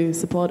to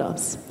support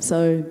us.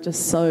 So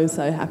just so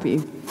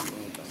happy.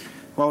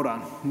 Well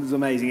done. It was an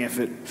amazing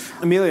effort.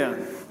 Amelia,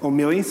 or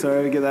Millie,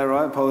 sorry, I get that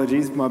right,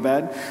 apologies, my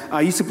bad.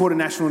 You support a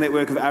national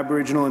network of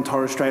Aboriginal and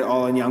Torres Strait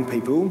Island young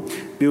people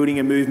building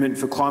a movement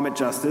for climate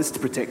justice to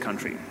protect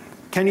country.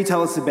 Can you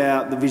tell us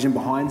about the vision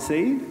behind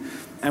SEED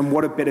and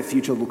what a better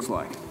future looks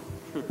like?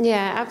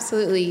 Yeah,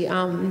 absolutely.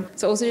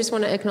 So also just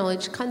want to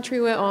acknowledge country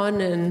we're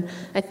on, and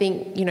I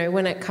think,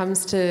 when it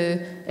comes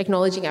to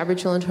acknowledging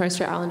Aboriginal and Torres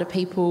Strait Islander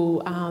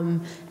people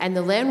and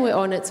the land we're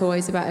on, it's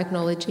always about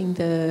acknowledging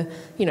the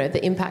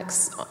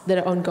impacts that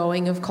are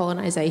ongoing of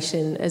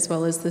colonisation, as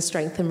well as the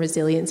strength and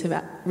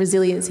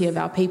resiliency of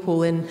our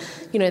people, and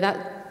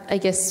that, I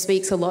guess,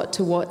 speaks a lot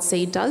to what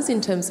SEED does in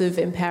terms of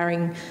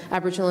empowering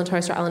Aboriginal and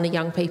Torres Strait Islander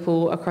young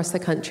people across the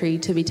country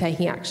to be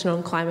taking action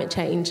on climate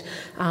change,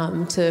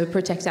 to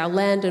protect our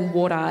land and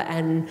water,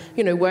 and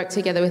work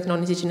together with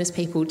non-Indigenous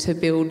people to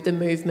build the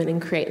movement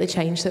and create the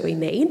change that we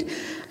need.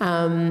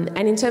 And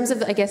in terms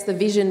of, I guess, the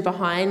vision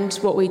behind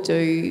what we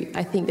do,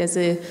 I think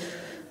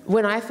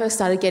when I first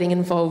started getting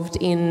involved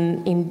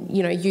in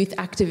youth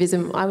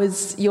activism, I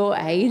was your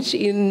age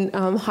in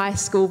high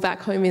school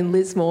back home in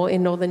Lismore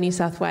in northern New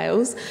South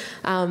Wales,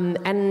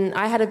 and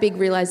I had a big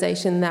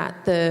realisation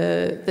that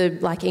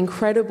the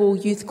incredible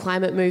youth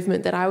climate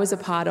movement that I was a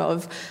part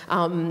of,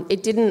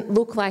 it didn't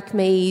look like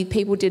me.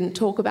 People didn't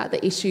talk about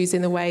the issues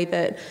in the way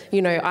that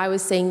I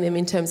was seeing them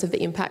in terms of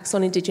the impacts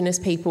on Indigenous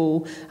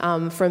people,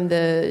 from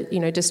the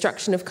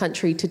destruction of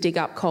country to dig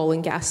up coal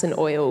and gas and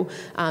oil,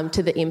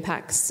 to the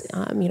impacts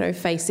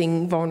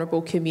facing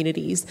vulnerable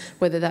communities,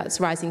 whether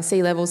that's rising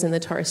sea levels in the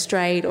Torres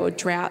Strait or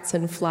droughts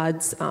and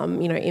floods,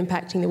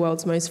 impacting the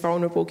world's most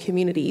vulnerable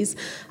communities.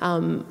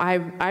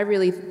 I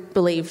really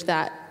believed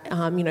that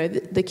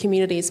the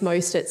communities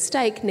most at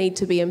stake need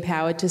to be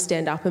empowered to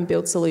stand up and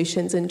build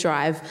solutions and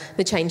drive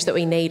the change that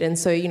we need. And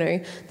so,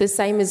 the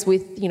same as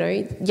with,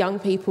 young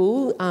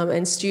people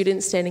and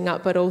students standing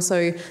up, but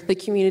also the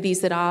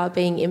communities that are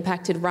being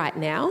impacted right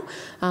now.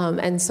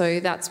 And so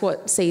that's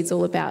what SEED's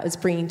all about, is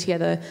bringing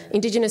together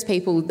Indigenous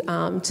people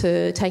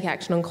to take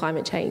action on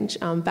climate change,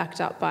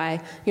 backed up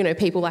by,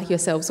 people like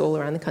yourselves all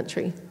around the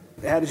country.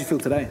 How did you feel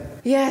today?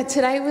 Yeah,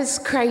 today was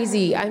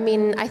crazy. I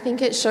mean, I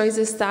think it shows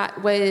us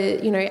that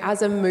we're,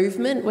 as a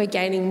movement, we're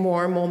gaining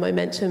more and more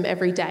momentum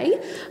every day.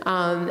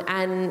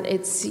 And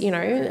it's,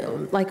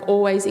 like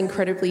always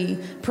incredibly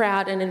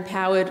proud and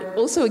empowered,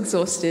 also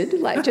exhausted,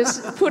 like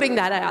just putting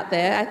that out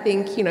there. I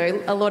think,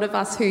 a lot of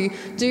us who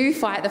do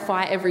fight the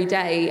fight every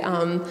day,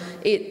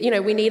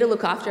 we need to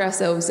look after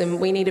ourselves and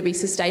we need to be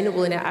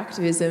sustainable in our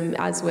activism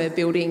as we're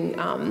building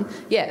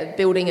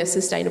a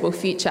sustainable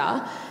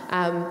future.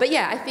 But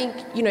yeah, I think,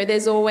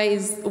 there's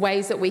always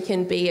ways that we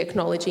can be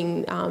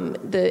acknowledging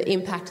the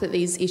impact that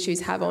these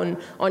issues have on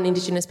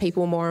Indigenous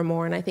people more and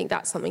more. And I think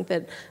that's something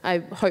that I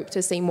hope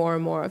to see more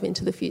and more of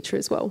into the future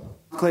as well.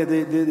 Claire,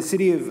 the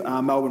City of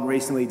Melbourne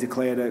recently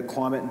declared a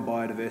climate and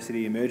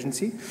biodiversity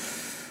emergency.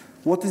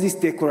 What does this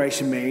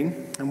declaration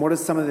mean, and what are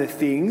some of the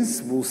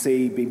things we'll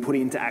see being put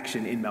into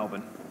action in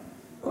Melbourne?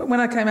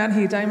 When I came out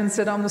here, Damon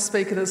said I'm the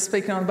speaker that's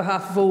speaking on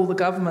behalf of all the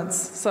governments.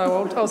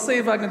 So I'll see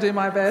if I can do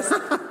my best.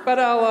 But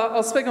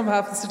I'll speak on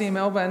behalf of the City of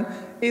Melbourne.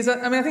 I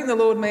think the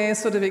Lord Mayor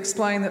sort of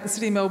explained that the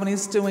City of Melbourne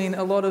is doing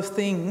a lot of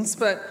things,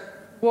 but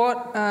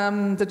what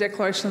the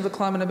declaration of the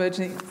climate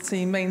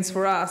emergency means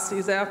for us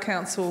is our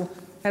council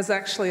has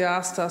actually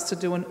asked us to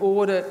do an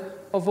audit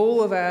of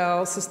all of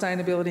our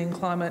sustainability and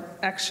climate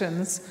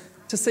actions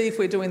to see if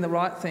we're doing the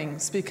right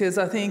things. Because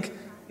I think,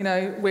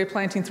 we're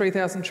planting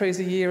 3,000 trees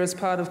a year as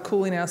part of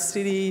cooling our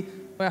city.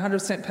 We're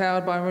 100%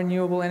 powered by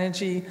renewable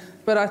energy.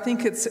 But I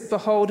think it's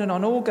beholden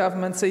on all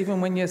governments,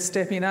 even when you're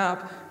stepping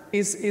up,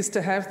 is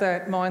to have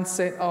that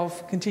mindset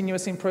of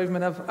continuous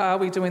improvement of, are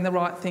we doing the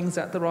right things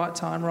at the right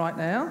time right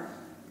now?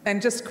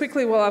 And just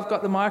quickly, while I've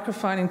got the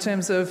microphone, in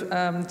terms of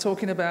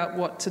talking about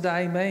what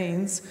today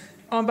means,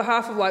 on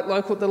behalf of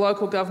the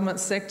local government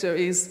sector,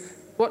 is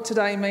what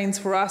today means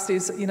for us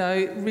is,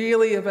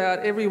 really about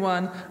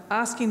everyone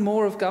asking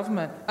more of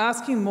government,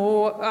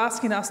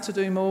 asking us to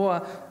do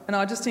more. And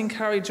I just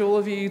encourage all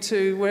of you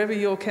to, wherever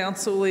your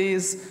council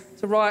is,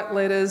 to write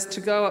letters,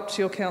 to go up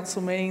to your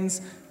council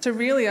meetings, to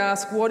really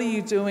ask, what are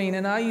you doing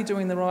and are you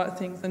doing the right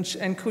things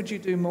and could you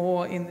do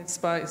more in this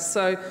space?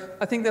 So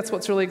I think that's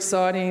what's really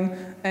exciting,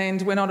 and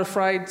we're not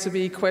afraid to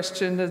be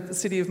questioned at the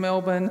City of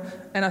Melbourne,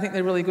 and I think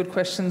they're really good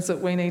questions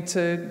that we need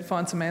to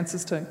find some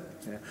answers to.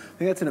 Yeah. I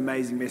think that's an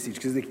amazing message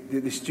because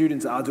the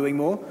students are doing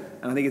more,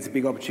 and I think it's a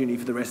big opportunity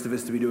for the rest of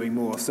us to be doing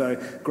more. So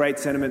great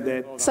sentiment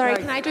there. Sorry,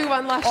 can I do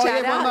one last shout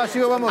out? Yeah, one last.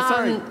 You got one more,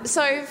 sorry.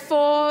 So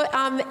for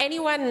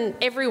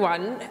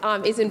everyone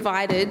is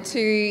invited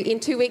to, in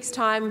 2 weeks'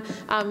 time,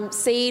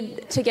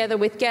 Seed, together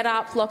with Get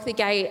Up, Lock the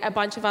Gate, a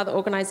bunch of other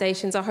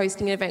organisations are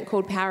hosting an event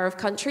called Power of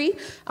Country.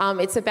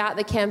 It's about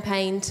the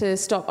campaign to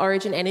stop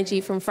Origin Energy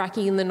from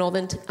fracking in the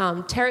Northern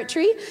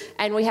Territory,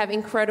 and we have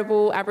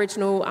incredible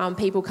Aboriginal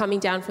people coming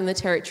down from the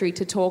Territory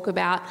to talk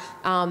about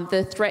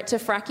the threat to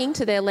fracking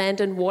to their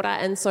land and water.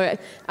 And so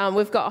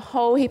we've got a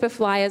whole heap of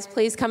flyers.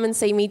 Please come and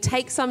see me.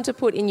 Take some to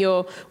put in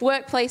your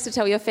workplace to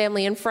tell your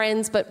family and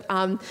friends. But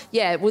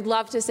would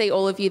love to see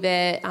all of you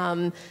there.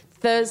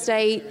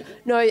 Thursday,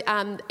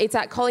 it's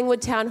at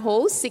Collingwood Town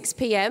Hall, 6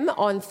 p.m.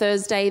 on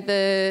Thursday,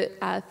 the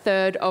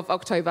 3rd of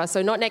October.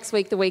 So not next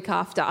week, the week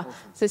after.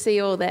 So see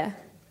you all there.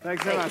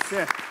 Thanks so much.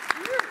 Yeah.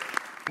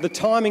 The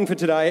timing for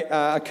today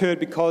occurred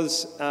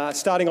because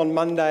starting on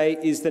Monday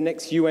is the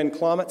next UN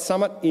Climate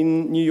Summit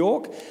in New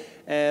York.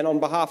 And on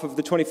behalf of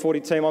the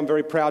 2040 team, I'm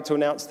very proud to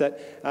announce that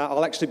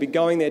I'll actually be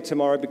going there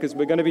tomorrow because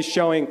we're going to be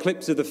showing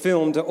clips of the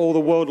film to all the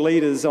world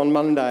leaders on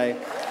Monday,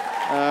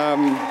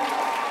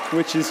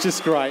 which is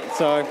just great.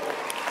 So.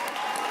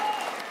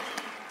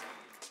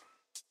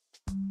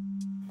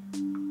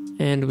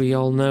 And we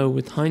all know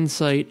with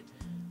hindsight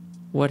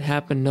what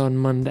happened on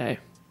Monday.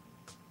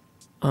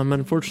 I'm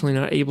unfortunately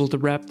not able to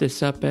wrap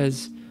this up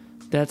as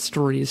that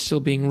story is still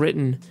being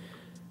written.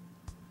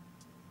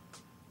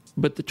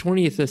 But the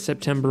 20th of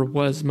September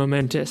was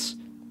momentous.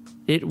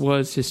 It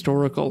was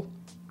historical.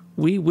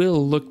 We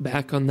will look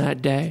back on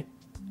that day,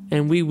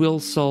 and we will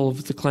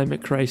solve the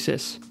climate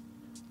crisis.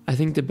 I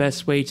think the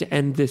best way to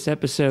end this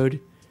episode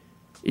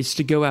is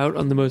to go out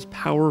on the most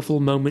powerful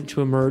moment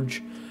to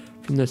emerge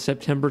from the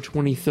September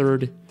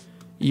 23rd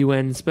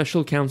UN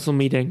Special Council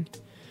meeting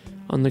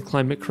on the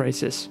climate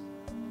crisis.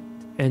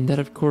 And that,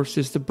 of course,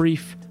 is the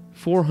brief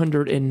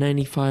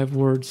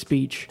 495-word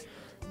speech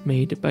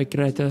made by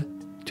Greta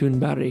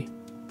Thunberg.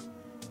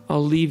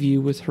 I'll leave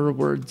you with her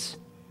words.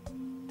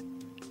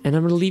 And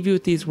I'm going to leave you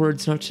with these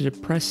words not to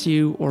depress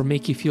you or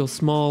make you feel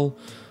small,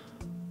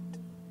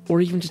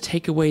 or even to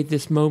take away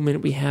this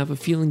moment we have of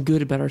feeling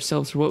good about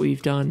ourselves for what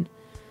we've done.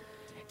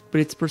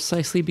 But it's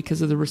precisely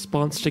because of the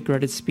response to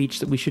Greta's speech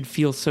that we should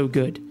feel so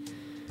good.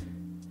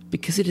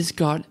 Because it has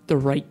got the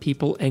right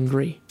people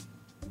angry.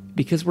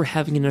 Because we're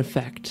having an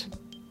effect.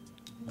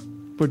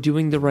 We're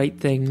doing the right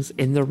things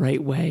in the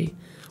right way.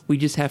 We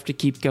just have to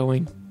keep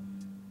going.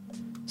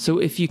 So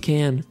if you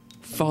can,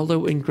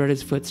 follow in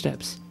Greta's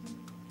footsteps.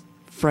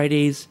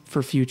 Fridays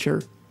for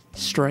Future.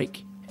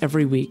 Strike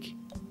every week.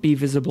 Be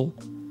visible.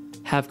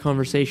 Have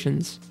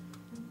conversations.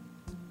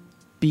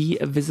 Be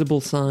a visible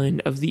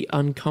sign of the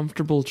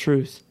uncomfortable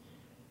truth.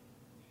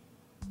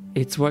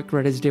 It's what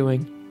Greta's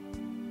doing.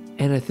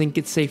 And I think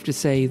it's safe to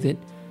say that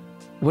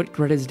what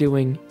Greta's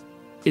doing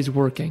is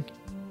working.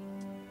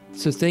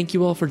 So thank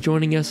you all for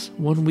joining us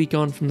 1 week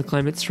on from the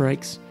climate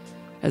strikes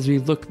as we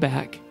look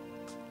back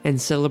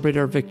and celebrate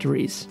our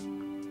victories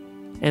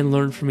and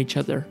learn from each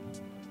other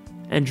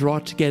and draw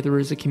together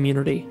as a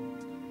community.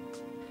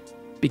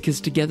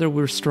 Because together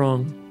we're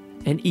strong,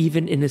 and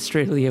even in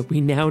Australia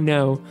we now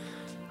know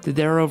that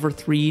there are over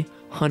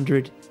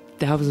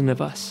 300,000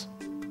 of us.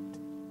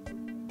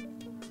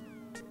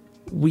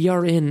 We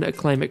are in a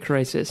climate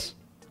crisis,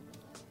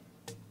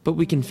 but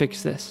we can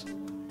fix this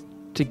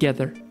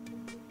together.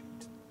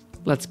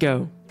 Let's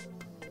go.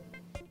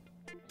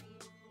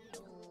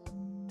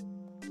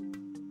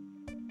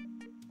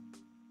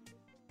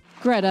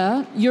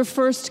 Greta, your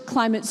first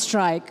climate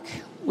strike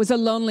was a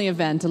lonely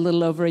event a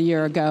little over a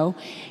year ago,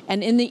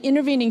 and in the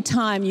intervening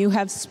time you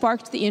have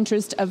sparked the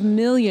interest of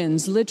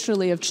millions,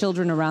 literally, of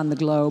children around the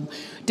globe,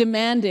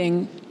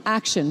 demanding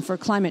action for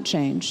climate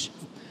change.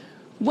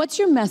 What's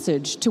your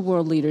message to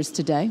world leaders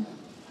today?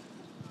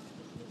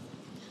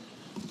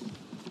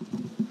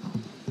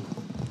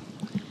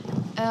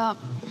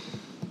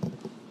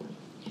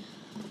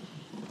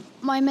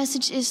 My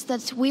message is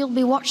that we'll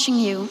be watching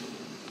you.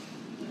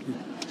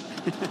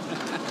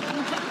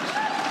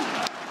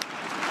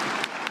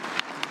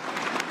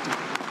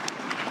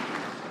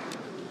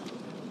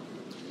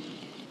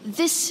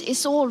 This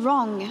is all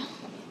wrong.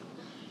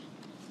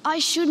 I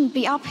shouldn't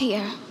be up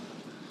here.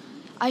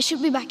 I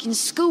should be back in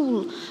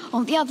school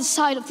on the other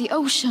side of the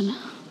ocean.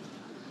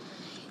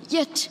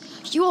 Yet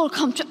you all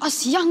come to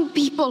us young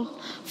people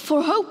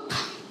for hope.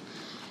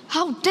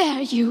 How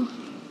dare you?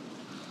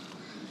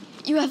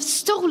 You have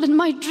stolen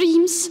my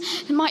dreams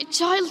and my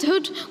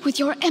childhood with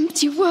your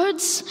empty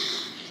words,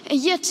 and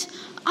yet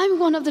I'm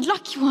one of the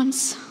lucky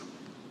ones.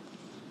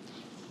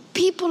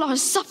 People are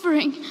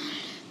suffering.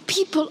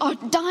 People are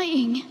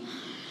dying.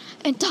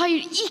 Entire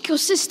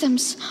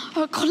ecosystems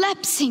are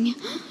collapsing.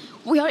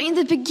 We are in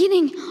the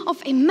beginning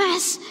of a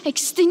mass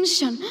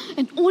extinction,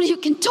 and all you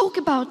can talk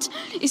about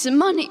is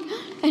money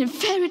and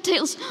fairy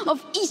tales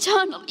of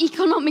eternal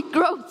economic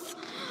growth.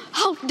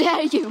 How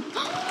dare you?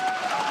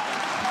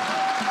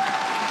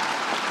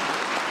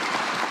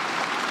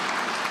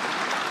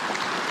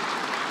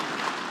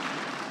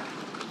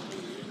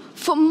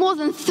 For more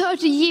than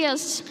 30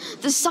 years,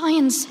 the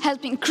science has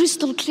been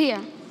crystal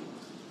clear.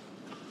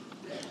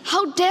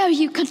 How dare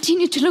you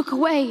continue to look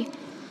away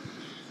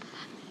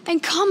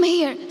and come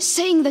here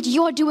saying that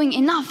you're doing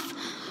enough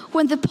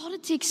when the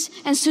politics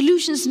and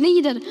solutions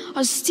needed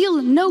are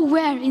still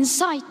nowhere in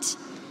sight?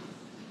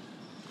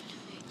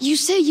 You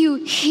say you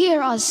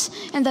hear us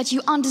and that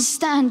you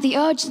understand the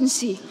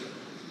urgency.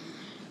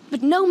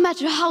 But no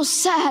matter how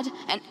sad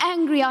and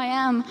angry I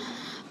am,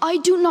 I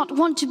do not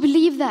want to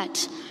believe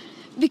that.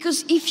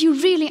 Because if you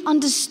really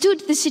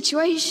understood the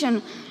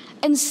situation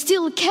and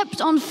still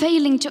kept on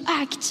failing to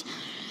act,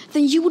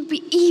 then you would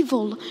be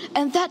evil,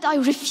 and that I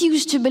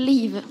refuse to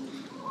believe.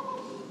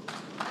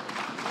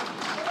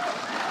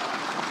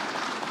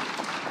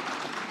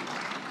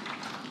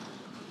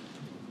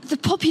 The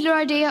popular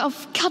idea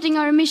of cutting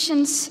our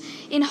emissions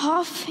in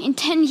half in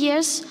 10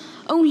 years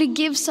only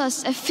gives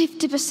us a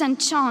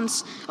 50%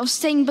 chance of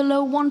staying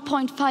below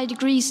 1.5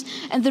 degrees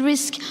and the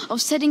risk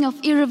of setting off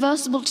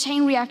irreversible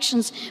chain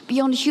reactions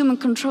beyond human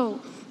control.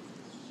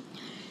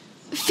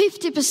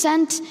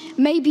 50%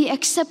 may be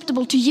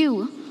acceptable to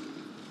you,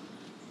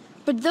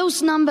 but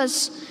those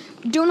numbers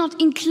do not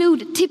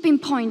include tipping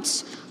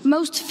points,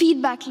 most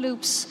feedback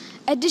loops,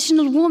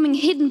 additional warming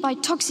hidden by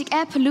toxic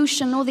air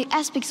pollution, or the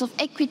aspects of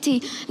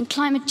equity and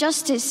climate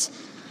justice.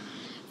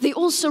 They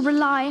also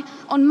rely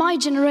on my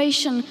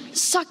generation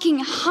sucking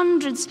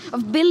hundreds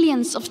of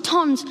billions of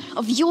tons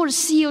of your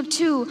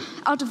CO2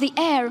 out of the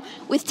air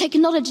with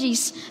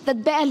technologies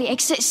that barely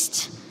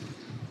exist.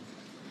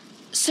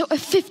 So a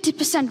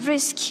 50%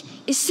 risk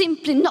is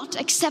simply not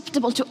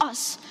acceptable to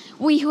us,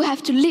 we who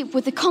have to live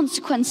with the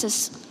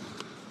consequences.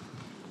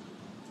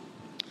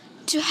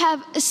 To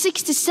have a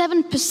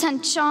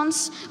 67%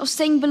 chance of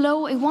staying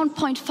below a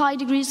 1.5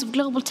 degrees of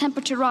global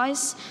temperature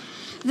rise,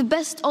 the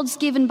best odds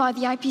given by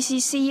the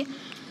IPCC,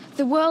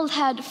 the world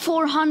had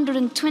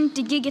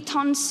 420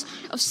 gigatons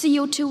of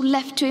CO2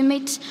 left to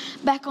emit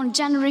back on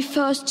January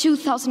 1st,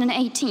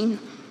 2018.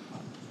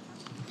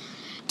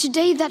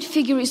 Today, that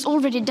figure is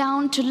already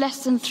down to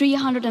less than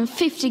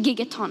 350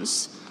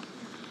 gigatons.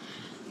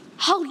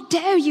 How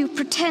dare you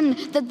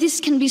pretend that this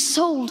can be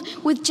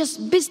solved with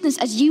just business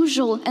as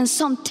usual and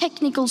some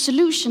technical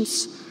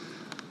solutions?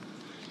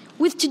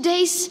 With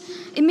today's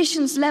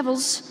emissions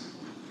levels,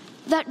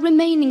 that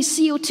remaining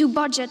CO2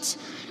 budget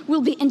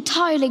will be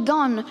entirely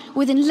gone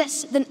within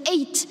less than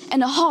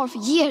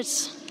 8.5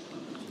 years.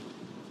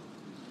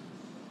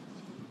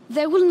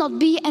 There will not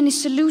be any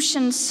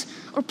solutions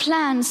or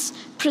plans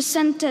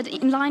presented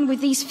in line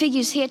with these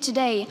figures here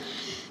today,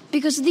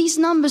 because these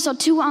numbers are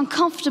too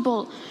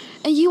uncomfortable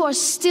and you are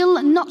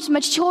still not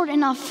mature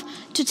enough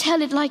to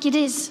tell it like it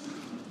is.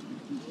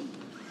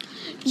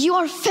 You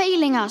are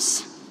failing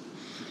us.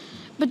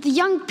 But the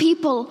young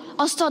people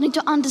are starting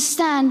to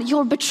understand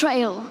your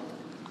betrayal.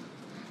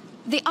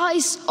 The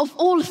eyes of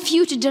all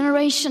future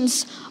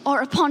generations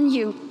are upon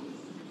you.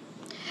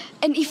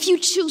 And if you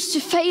choose to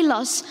fail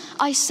us,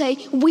 I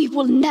say, we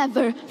will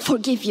never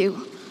forgive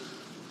you.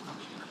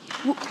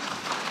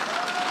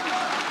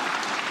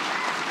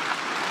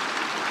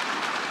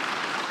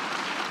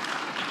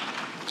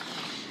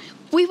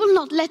 We will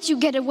not let you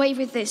get away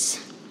with this.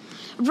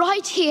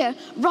 Right here,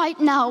 right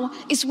now,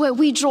 is where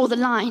we draw the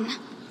line.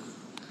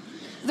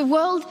 The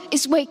world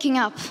is waking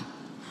up,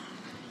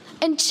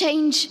 and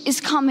change is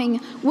coming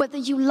whether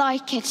you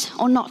like it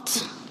or not.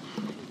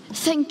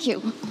 Thank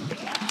you.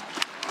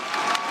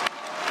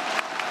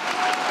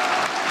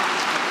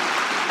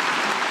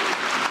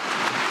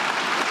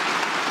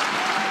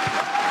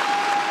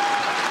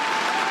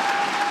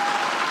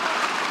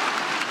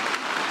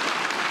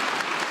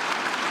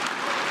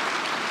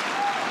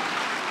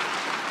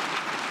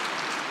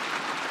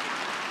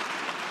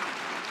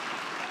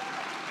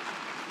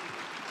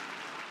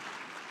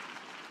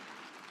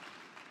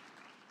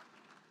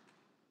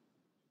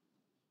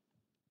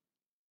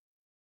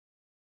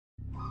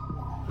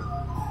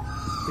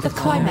 The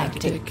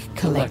Climactic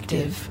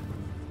Collective.